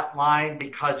or that line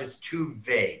because it's too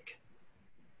vague,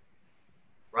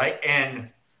 right? And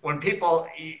when people,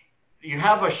 you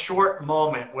have a short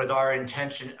moment with our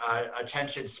attention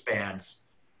spans.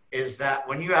 is that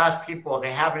when you ask people if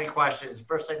they have any questions, the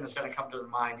first thing that's going to come to their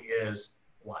mind is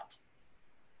what?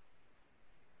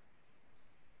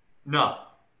 No.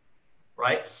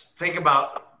 Right? Think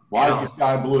about, why is the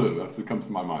sky blue? That's what comes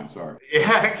to my mind. Sorry.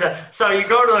 Yeah, exactly. So you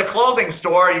go to the clothing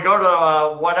store, you go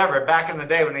to whatever, back in the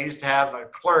day when they used to have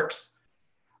clerks,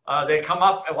 they come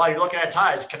up while you're looking at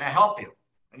ties, can I help you?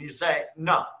 And you say,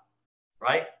 no,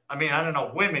 right? I mean, I don't know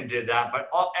if women did that, but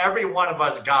every one of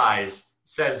us guys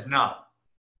says no.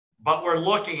 But we're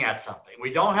looking at something.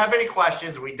 We don't have any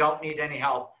questions. We don't need any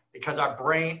help because our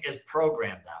brain is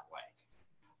programmed that way.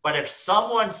 But if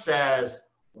someone says,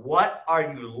 what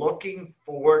are you looking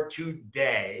for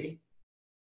today?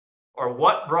 Or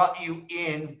what brought you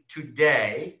in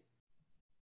today?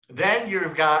 Then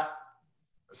you've got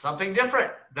something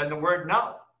different than the word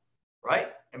no, right?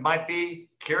 It might be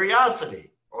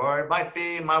curiosity, or it might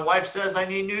be my wife says I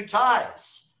need new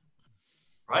ties,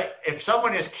 right? If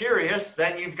someone is curious,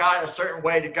 then you've got a certain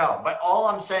way to go. But all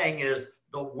I'm saying is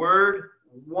the word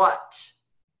what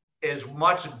is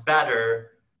much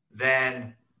better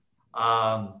than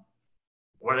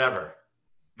whatever,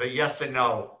 the yes and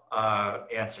no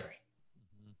answer,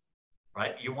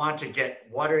 right? You want to get,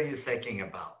 what are you thinking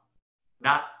about?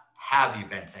 Not have you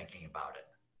been thinking about it?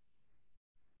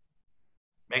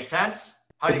 Make sense?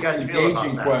 How do you guys feel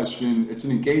about that? Question. It's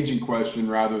an engaging question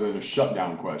rather than a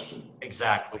shutdown question.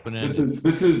 Exactly. This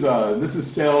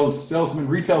is salesman,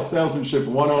 retail salesmanship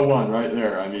 101 right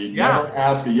there. I mean, never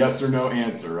ask a yes or no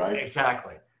answer, right?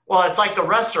 Exactly. Well, it's like the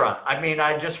restaurant. I mean,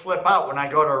 I just flip out when I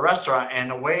go to a restaurant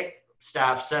and the wait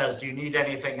staff says, do you need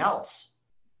anything else?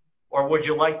 Or would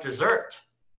you like dessert?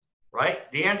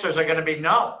 Right? The answers are going to be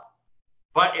no.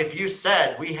 But if you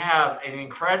said, we have an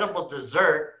incredible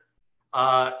dessert,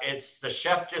 it's the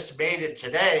chef just made it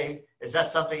today. Is that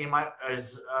something you might,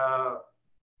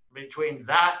 between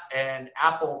that and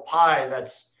apple pie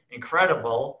that's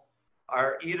incredible,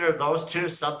 are either of those two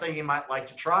something you might like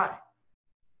to try?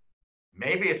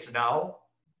 Maybe it's no,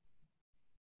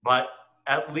 but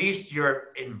at least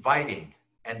you're inviting.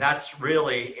 And that's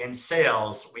really, in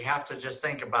sales, we have to just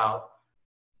think about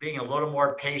being a little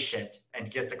more patient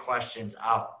and get the questions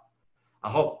out. I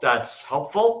hope that's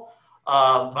helpful.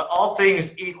 But all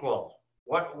things equal,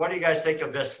 what do you guys think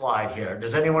of this slide here?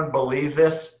 Does anyone believe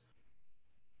this?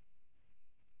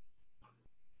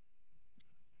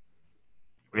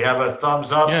 We have a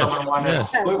thumbs up. Yes. Someone want to?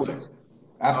 Absolutely.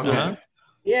 Absolutely. Okay.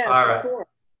 Yes, all right. Of course.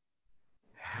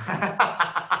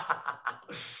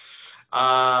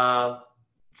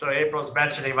 So April's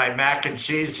mentioning my mac and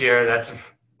cheese here. That's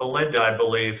Belinda, I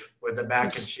believe, with the mac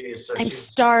and cheese. So I'm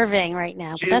starving right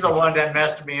now. She's the one that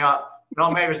messed me up. No,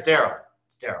 maybe it's Daryl.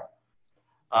 It's Daryl.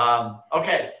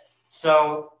 Okay,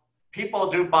 so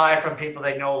people do buy from people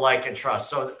they know, like, and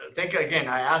trust. So think again,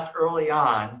 I asked early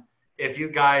on if you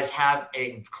guys have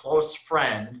a close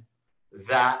friend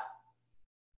that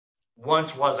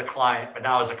once was a client, but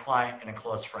now is a client and a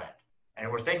close friend.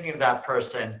 And we're thinking of that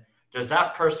person. Does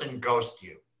that person ghost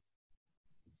you?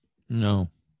 No.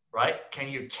 Right? Can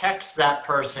you text that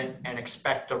person and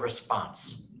expect a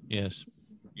response? Yes.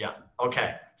 Yeah.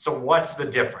 Okay. So what's the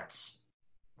difference?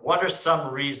 What are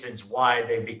some reasons why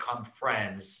they become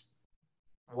friends?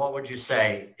 What would you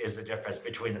say is the difference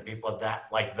between the people that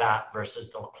like that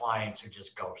versus the clients who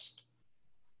just ghost?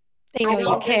 They know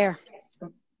you care.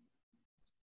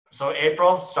 So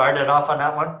April started off on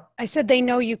that one. I said they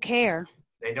know you care.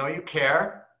 They know you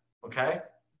care. Okay.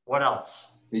 What else?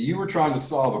 You were trying to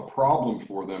solve a problem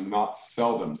for them, not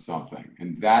sell them something.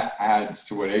 And that adds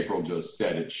to what April just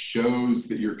said. It shows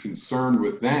that you're concerned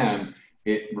with them.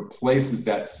 It replaces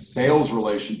that sales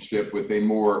relationship with a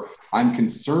more, I'm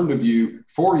concerned of you,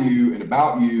 for you, and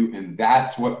about you. And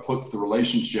that's what puts the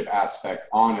relationship aspect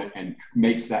on it and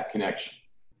makes that connection.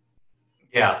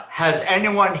 Yeah. Has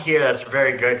anyone here, that's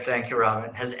very good. Thank you,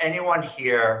 Robin. Has anyone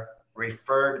here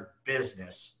referred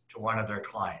business to one of their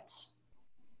clients?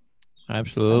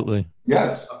 Absolutely.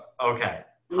 Yes. Okay.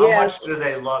 How much do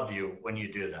they love you when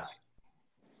you do that?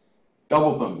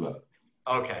 Double thumbs up.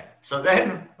 Okay. So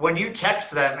then when you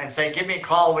text them and say, give me a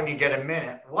call when you get a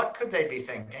minute, what could they be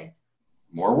thinking?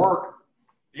 More work.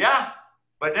 Yeah.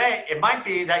 But it might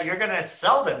be that you're going to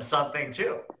sell them something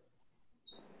too.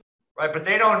 Right? But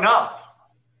they don't know.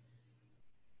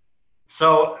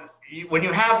 So when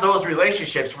you have those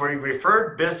relationships where you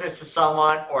referred business to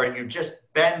someone or you just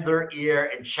bend their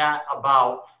ear and chat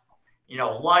about,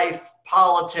 life,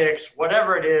 politics,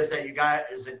 whatever it is that you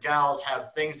guys and gals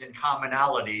have things in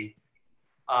commonality,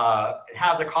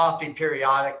 have the coffee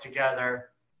periodic together,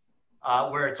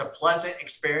 where it's a pleasant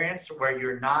experience, where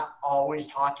you're not always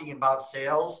talking about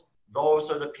sales,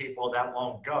 those are the people that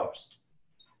won't ghost.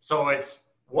 So it's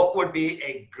what would be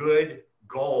a good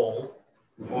goal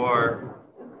for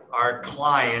our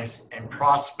clients and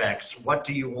prospects? What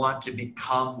do you want to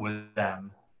become with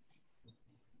them?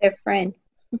 Their friend.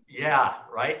 Yeah,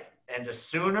 right. And the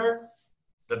sooner,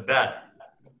 the better.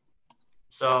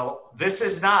 So this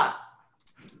is not,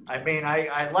 I mean,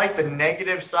 I like the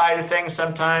negative side of things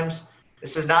sometimes.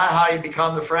 This is not how you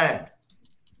become the friend.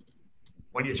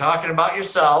 When you're talking about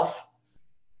yourself,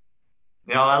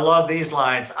 you know, I love these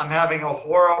lines. I'm having a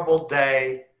horrible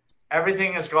day.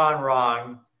 Everything has gone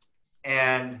wrong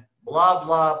and blah,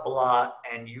 blah, blah.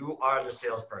 And you are the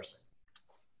salesperson.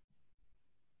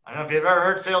 I don't know if you've ever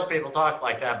heard salespeople talk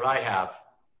like that, but I have.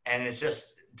 And it's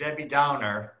just Debbie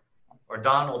Downer or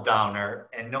Donald Downer,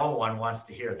 and no one wants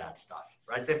to hear that stuff,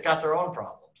 right? They've got their own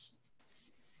problems.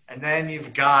 And then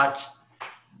you've got,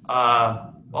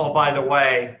 oh, by the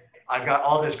way, I've got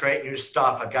all this great new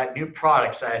stuff. I've got new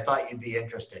products that I thought you'd be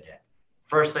interested in.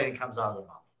 First thing that comes out of the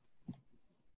mouth.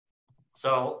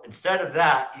 So instead of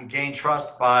that, you gain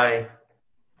trust by,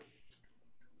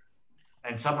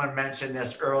 and someone mentioned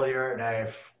this earlier, and I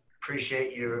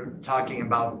appreciate you talking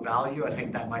about value. I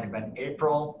think that might have been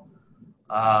April.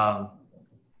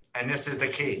 And this is the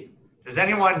key. Does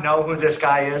anyone know who this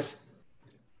guy is?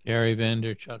 Gary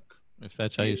Vanderchuck, if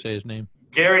that's how you say his name.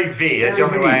 Gary V. That's the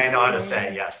only way I know how to say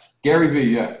it, yes. Gary V,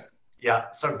 yeah.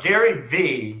 Yeah, so Gary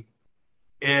V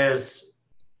is,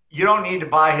 you don't need to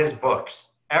buy his books.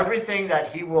 Everything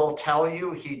that he will tell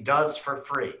you, he does for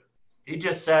free. He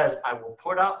just says, I will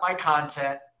put out my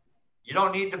content. You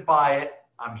don't need to buy it.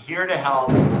 I'm here to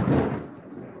help.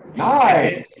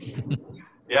 Nice.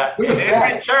 Yeah, and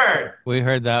in return. We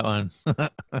heard that one.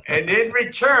 And in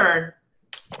return,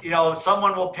 you know,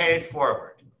 someone will pay it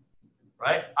forward,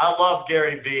 right? I love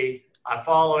Gary V. I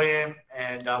follow him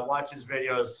and watch his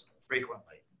videos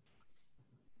frequently.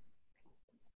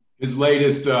 His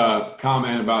latest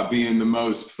comment about being the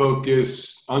most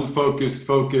focused, unfocused,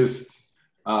 focused.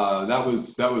 That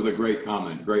was a great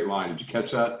comment, great line. Did you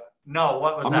catch that? No,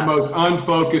 what was I'm that? the most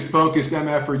unfocused, focused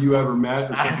MFer you ever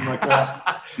met, or something like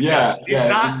that. Yeah, He's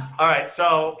not. All right.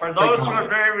 So for those who are comment.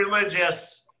 very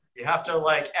religious, you have to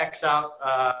like X out,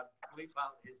 bleep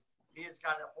out his. He has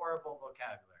got a horrible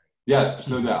vocabulary. Yes,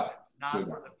 no doubt. Not No for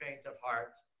doubt. the faint of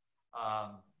heart.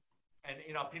 And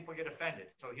you know, people get offended.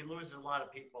 So he loses a lot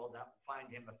of people that find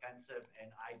him offensive,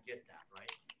 and I get that,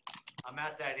 right? I'm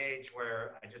at that age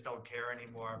where I just don't care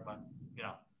anymore, but you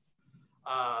know.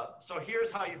 So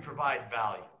here's how you provide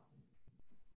value.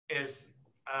 Is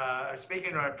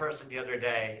speaking to a person the other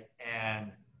day,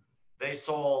 and they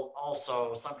sold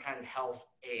also some kind of health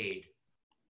aid.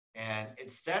 And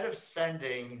instead of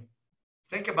sending,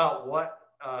 think about what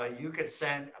you could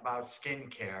send about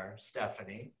skincare,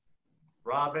 Stephanie.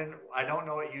 Robin, I don't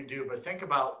know what you do, but think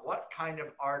about what kind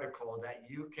of article that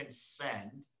you can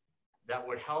send that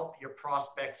would help your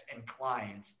prospects and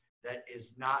clients that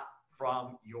is not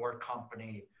from your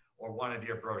company or one of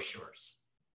your brochures,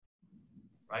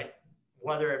 right?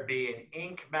 Whether it be in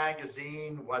Inc.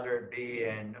 magazine, whether it be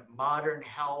in Modern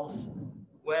Health,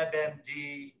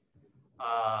 WebMD,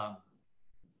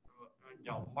 you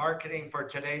know, marketing for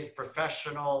today's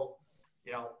professional,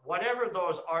 you know, whatever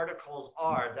those articles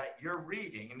are that you're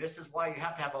reading. And this is why you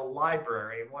have to have a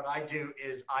library. And what I do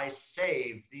is I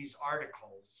save these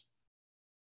articles,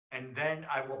 and then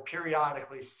I will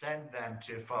periodically send them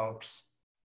to folks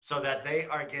so that they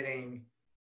are getting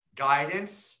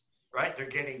guidance, right? They're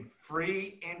getting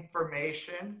free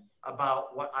information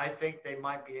about what I think they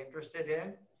might be interested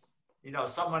in. You know,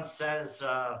 someone says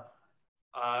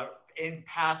in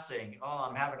passing, oh,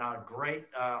 I'm having a great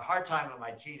hard time with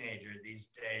my teenager these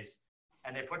days.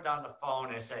 And they put down the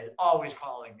phone and say, always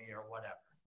calling me or whatever.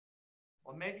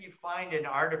 Well, maybe you find an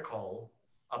article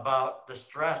about the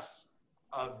stress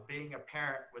of being a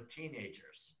parent with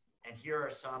teenagers. And here are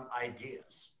some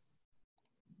ideas,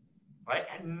 right?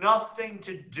 And nothing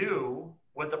to do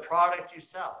with the product you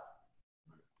sell.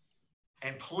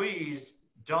 And please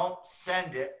don't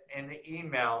send it in the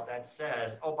email that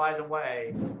says, oh, by the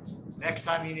way, next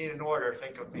time you need an order,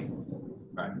 think of me,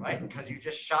 right? Because you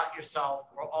just shot yourself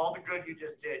for all the good you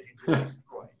just did, you just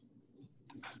destroyed.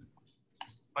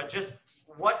 But just,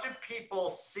 what do people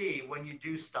see when you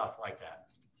do stuff like that?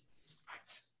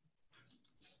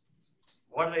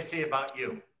 What do they see about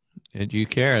you? That you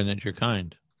care and that you're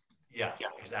kind. Yes,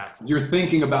 exactly. You're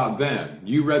thinking about them.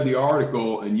 You read the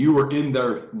article and you were in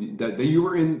their, they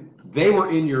were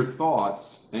in your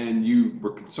thoughts, and you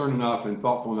were concerned enough and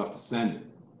thoughtful enough to send it.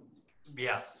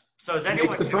 Yeah. So is It anyone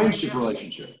makes the doing friendship this?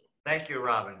 relationship. Thank you,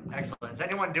 Robin. Excellent. Is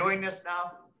anyone doing this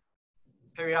now?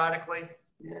 Periodically?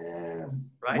 Yeah.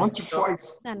 Right? Once or So-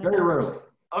 twice, No, no, very no. rarely.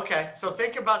 Okay, so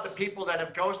think about the people that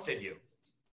have ghosted you,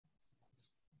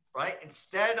 right?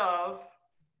 Instead of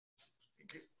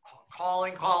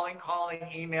calling,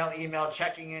 email,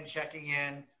 checking in,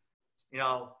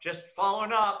 just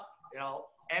following up,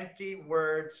 empty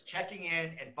words, checking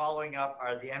in and following up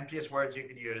are the emptiest words you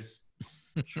could use.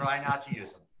 Try not to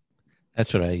use them.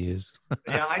 That's what I use.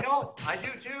 Yeah, I know. I do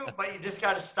too, but you just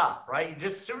got to stop, right?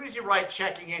 As soon as you write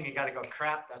checking in, you got to go,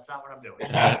 crap, that's not what I'm doing.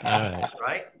 All right.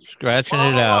 Right? Scratching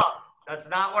it out. That's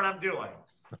not what I'm doing.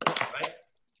 Right?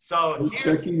 So no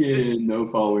checking in, no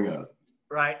following up.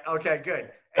 Right. Okay, good.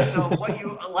 And so what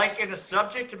you like in a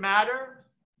subject matter,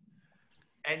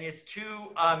 and it's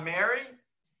to Mary,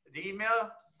 the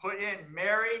email, put in,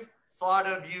 Mary thought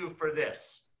of you for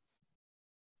this.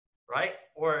 Right?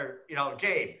 Or,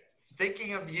 Gabe,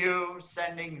 thinking of you,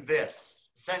 sending this.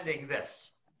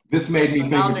 This made me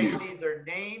think of you. Now they see their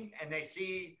name and they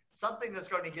see something that's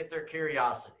going to get their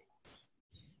curiosity.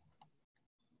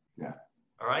 Yeah.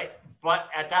 All right. But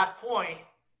at that point,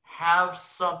 have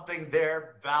something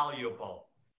there valuable.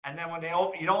 And then when they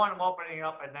open, you don't want them opening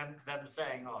up and then them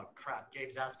saying, oh, crap,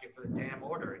 Gabe's asking for the damn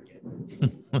order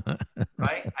again.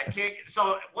 Right? I can't.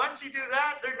 So once you do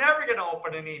that, they're never going to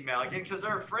open an email again because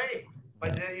they're afraid.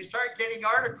 But then you start getting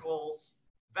articles,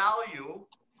 value,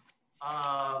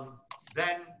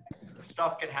 then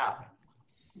stuff can happen.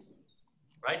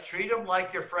 Right? Treat them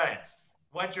like your friends.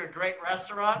 Went to a great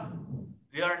restaurant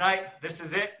the other night. This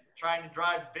is it. Trying to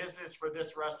drive business for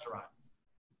this restaurant.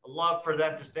 I'd love for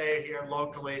them to stay here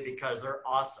locally because they're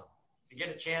awesome. If you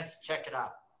get a chance, check it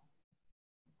out.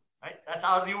 Right? That's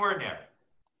out of the ordinary.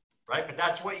 Right? But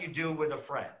that's what you do with a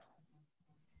friend.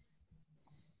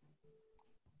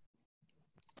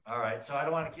 All right. So I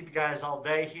don't want to keep you guys all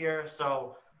day here.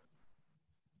 So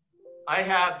I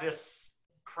have this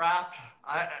craft.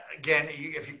 Again,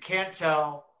 if you can't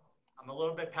tell, I'm a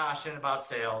little bit passionate about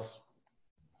sales.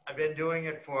 I've been doing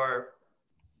it for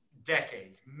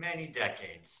decades, many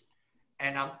decades.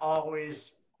 And I'm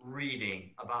always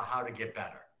reading about how to get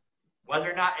better.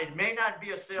 Whether or not, it may not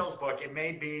be a sales book. It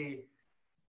may be,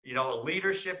 a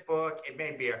leadership book. It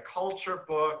may be a culture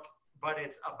book, but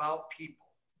it's about people,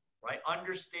 right?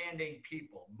 Understanding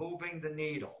people, moving the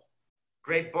needle.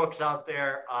 Great books out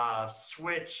there,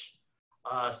 Switch,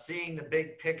 Seeing the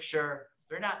Big Picture.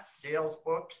 They're not sales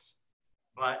books,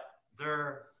 but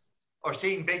or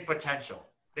Seeing Big Potential.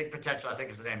 Big Potential, I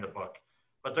think is the name of the book.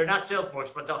 But they're not sales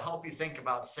books, but they'll help you think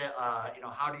about,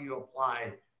 how do you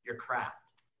apply your craft.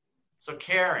 So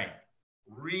caring,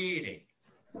 reading,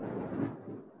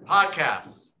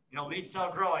 podcasts. Lead,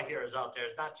 Sell, Grow, I hear, is out there.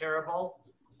 It's not terrible,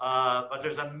 but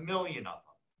there's a million of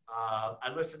them.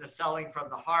 I listen to Selling from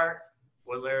the Heart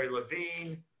with Larry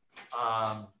Levine.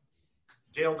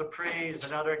 Dale Dupree is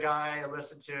another guy I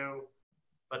listen to.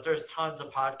 But there's tons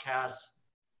of podcasts.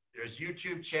 There's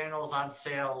YouTube channels on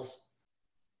sales.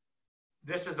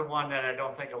 This is the one that I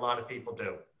don't think a lot of people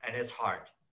do, and it's hard.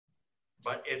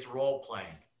 But it's role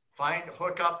playing.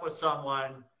 Hook up with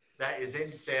someone that is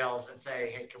in sales and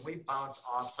say, hey, can we bounce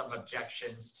off some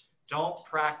objections? Don't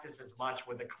practice as much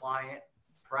with a client.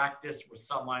 Practice with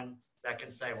someone that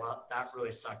can say, well, that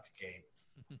really sucked, Gabe.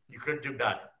 You could do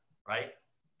better, right?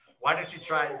 Why don't you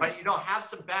try it? But have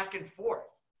some back and forth.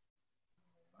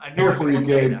 I'm here for you,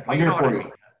 Gabe. I'm here for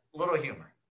you. A little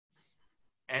humor.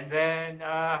 And then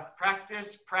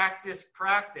practice.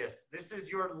 This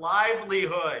is your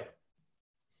livelihood,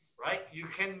 right? You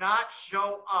cannot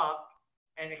show up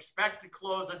and expect to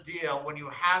close a deal when you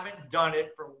haven't done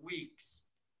it for weeks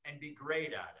and be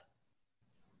great at it.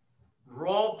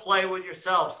 Role play with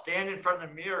yourself. Stand in front of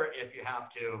the mirror if you have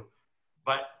to,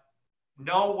 but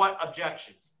know what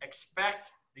objections.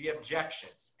 Expect the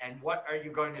objections and what are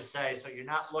you going to say so you're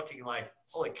not looking like,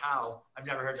 holy cow, I've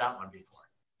never heard that one before.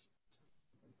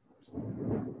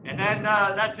 And then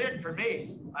that's it for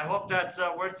me. I hope that's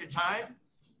worth your time.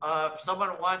 If someone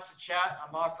wants to chat,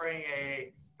 I'm offering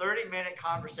a 30-minute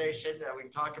conversation that we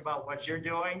can talk about what you're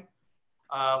doing.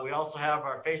 We also have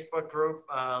our Facebook group,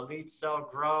 Lead, Sell,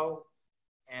 Grow,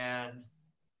 and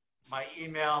my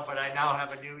email, but I now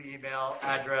have a new email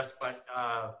address, but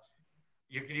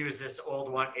you can use this old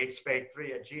one,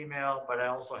 hspaight3@gmail.com, but I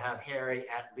also have Harry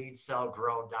at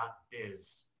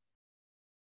leadsellgrow.biz.